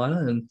South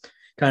Carolina and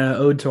kind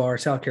of ode to our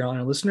South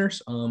Carolina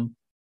listeners.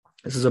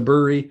 This is a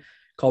brewery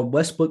called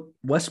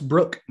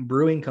Westbrook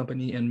Brewing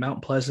Company in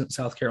Mount Pleasant,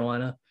 South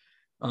Carolina.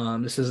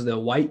 This is the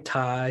White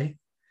Tie.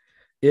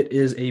 It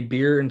is a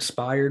beer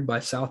inspired by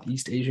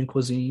Southeast Asian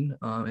cuisine.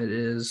 It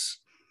is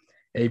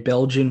a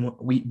Belgian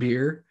wheat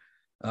beer,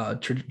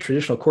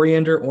 traditional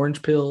coriander,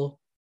 orange peel,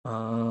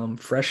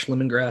 fresh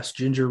lemongrass,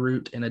 ginger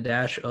root, and a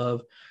dash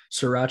of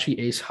Sriracha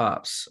Ace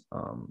hops.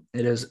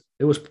 It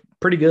was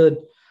pretty good.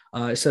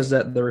 It says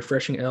that the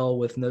refreshing ale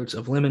with notes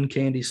of lemon,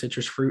 candy,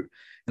 citrus fruit,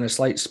 and a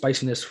slight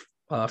spiciness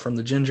from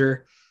the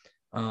ginger.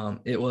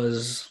 It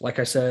was, like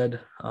I said,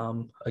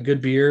 a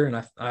good beer,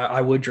 and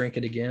I would drink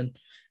it again.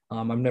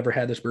 I've never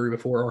had this brewery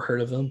before or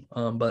heard of them,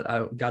 but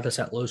I got this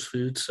at Lowe's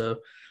Foods. So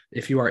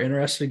if you are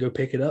interested, go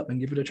pick it up and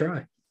give it a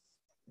try.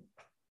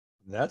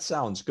 That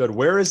sounds good.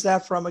 Where is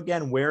that from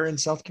again? Where in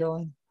South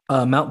Carolina?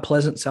 Mount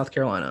Pleasant, South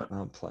Carolina.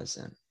 Mount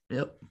Pleasant.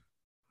 Yep.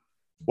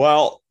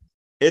 Well,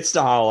 it's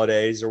the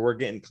holidays, or we're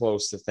getting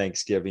close to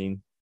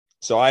Thanksgiving.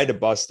 So I had to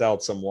bust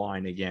out some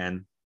wine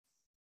again.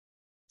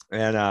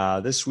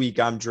 And this week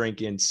I'm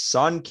drinking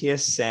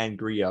Sunkist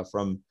Sangria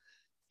from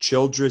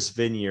Childress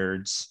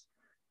Vineyards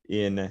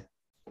in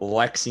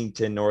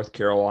Lexington, North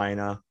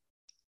Carolina.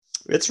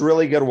 It's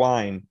really good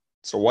wine.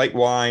 It's a white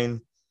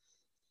wine.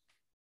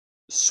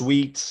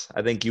 Sweet.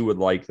 I think you would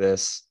like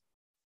this.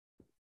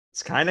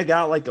 It's kind of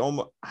got like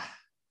almost,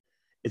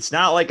 it's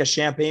not like a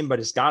champagne, but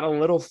it's got a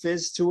little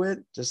fizz to it,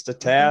 just a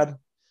tad.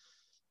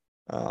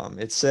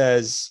 It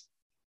says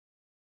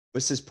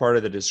this is part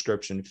of the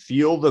description.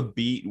 Feel the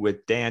beat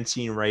with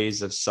dancing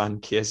rays of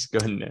sun-kissed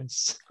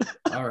goodness.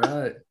 All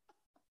right.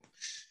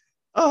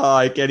 Oh,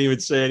 I can't even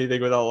say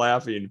anything without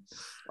laughing.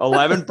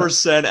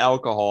 11%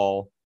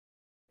 alcohol.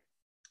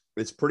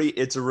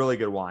 It's a really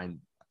good wine.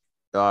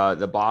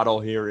 The bottle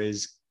here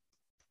is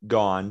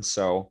gone,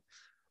 so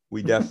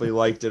we definitely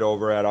liked it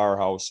over at our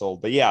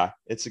household. But yeah,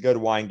 it's a good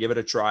wine. Give it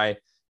a try.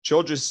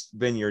 Childress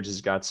Vineyards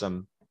has got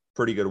some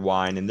pretty good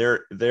wine, and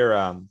their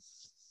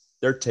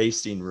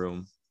tasting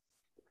room,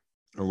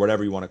 or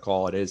whatever you want to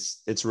call it,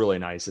 it's really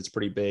nice. It's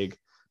pretty big.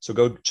 So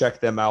go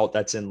check them out.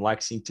 That's in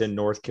Lexington,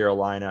 North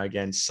Carolina.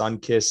 Again,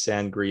 Sunkist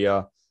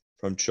Sangria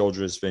from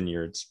Childress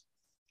Vineyards.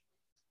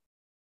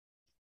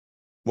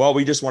 Well,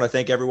 we just want to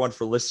thank everyone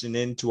for listening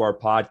in to our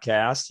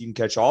podcast. You can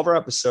catch all of our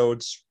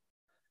episodes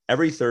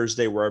every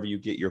Thursday, wherever you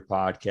get your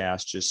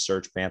podcast. Just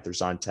search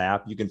Panthers on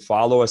Tap. You can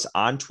follow us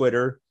on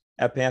Twitter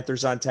at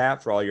Panthers on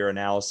Tap for all your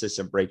analysis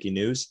and breaking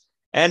news.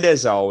 And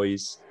as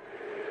always,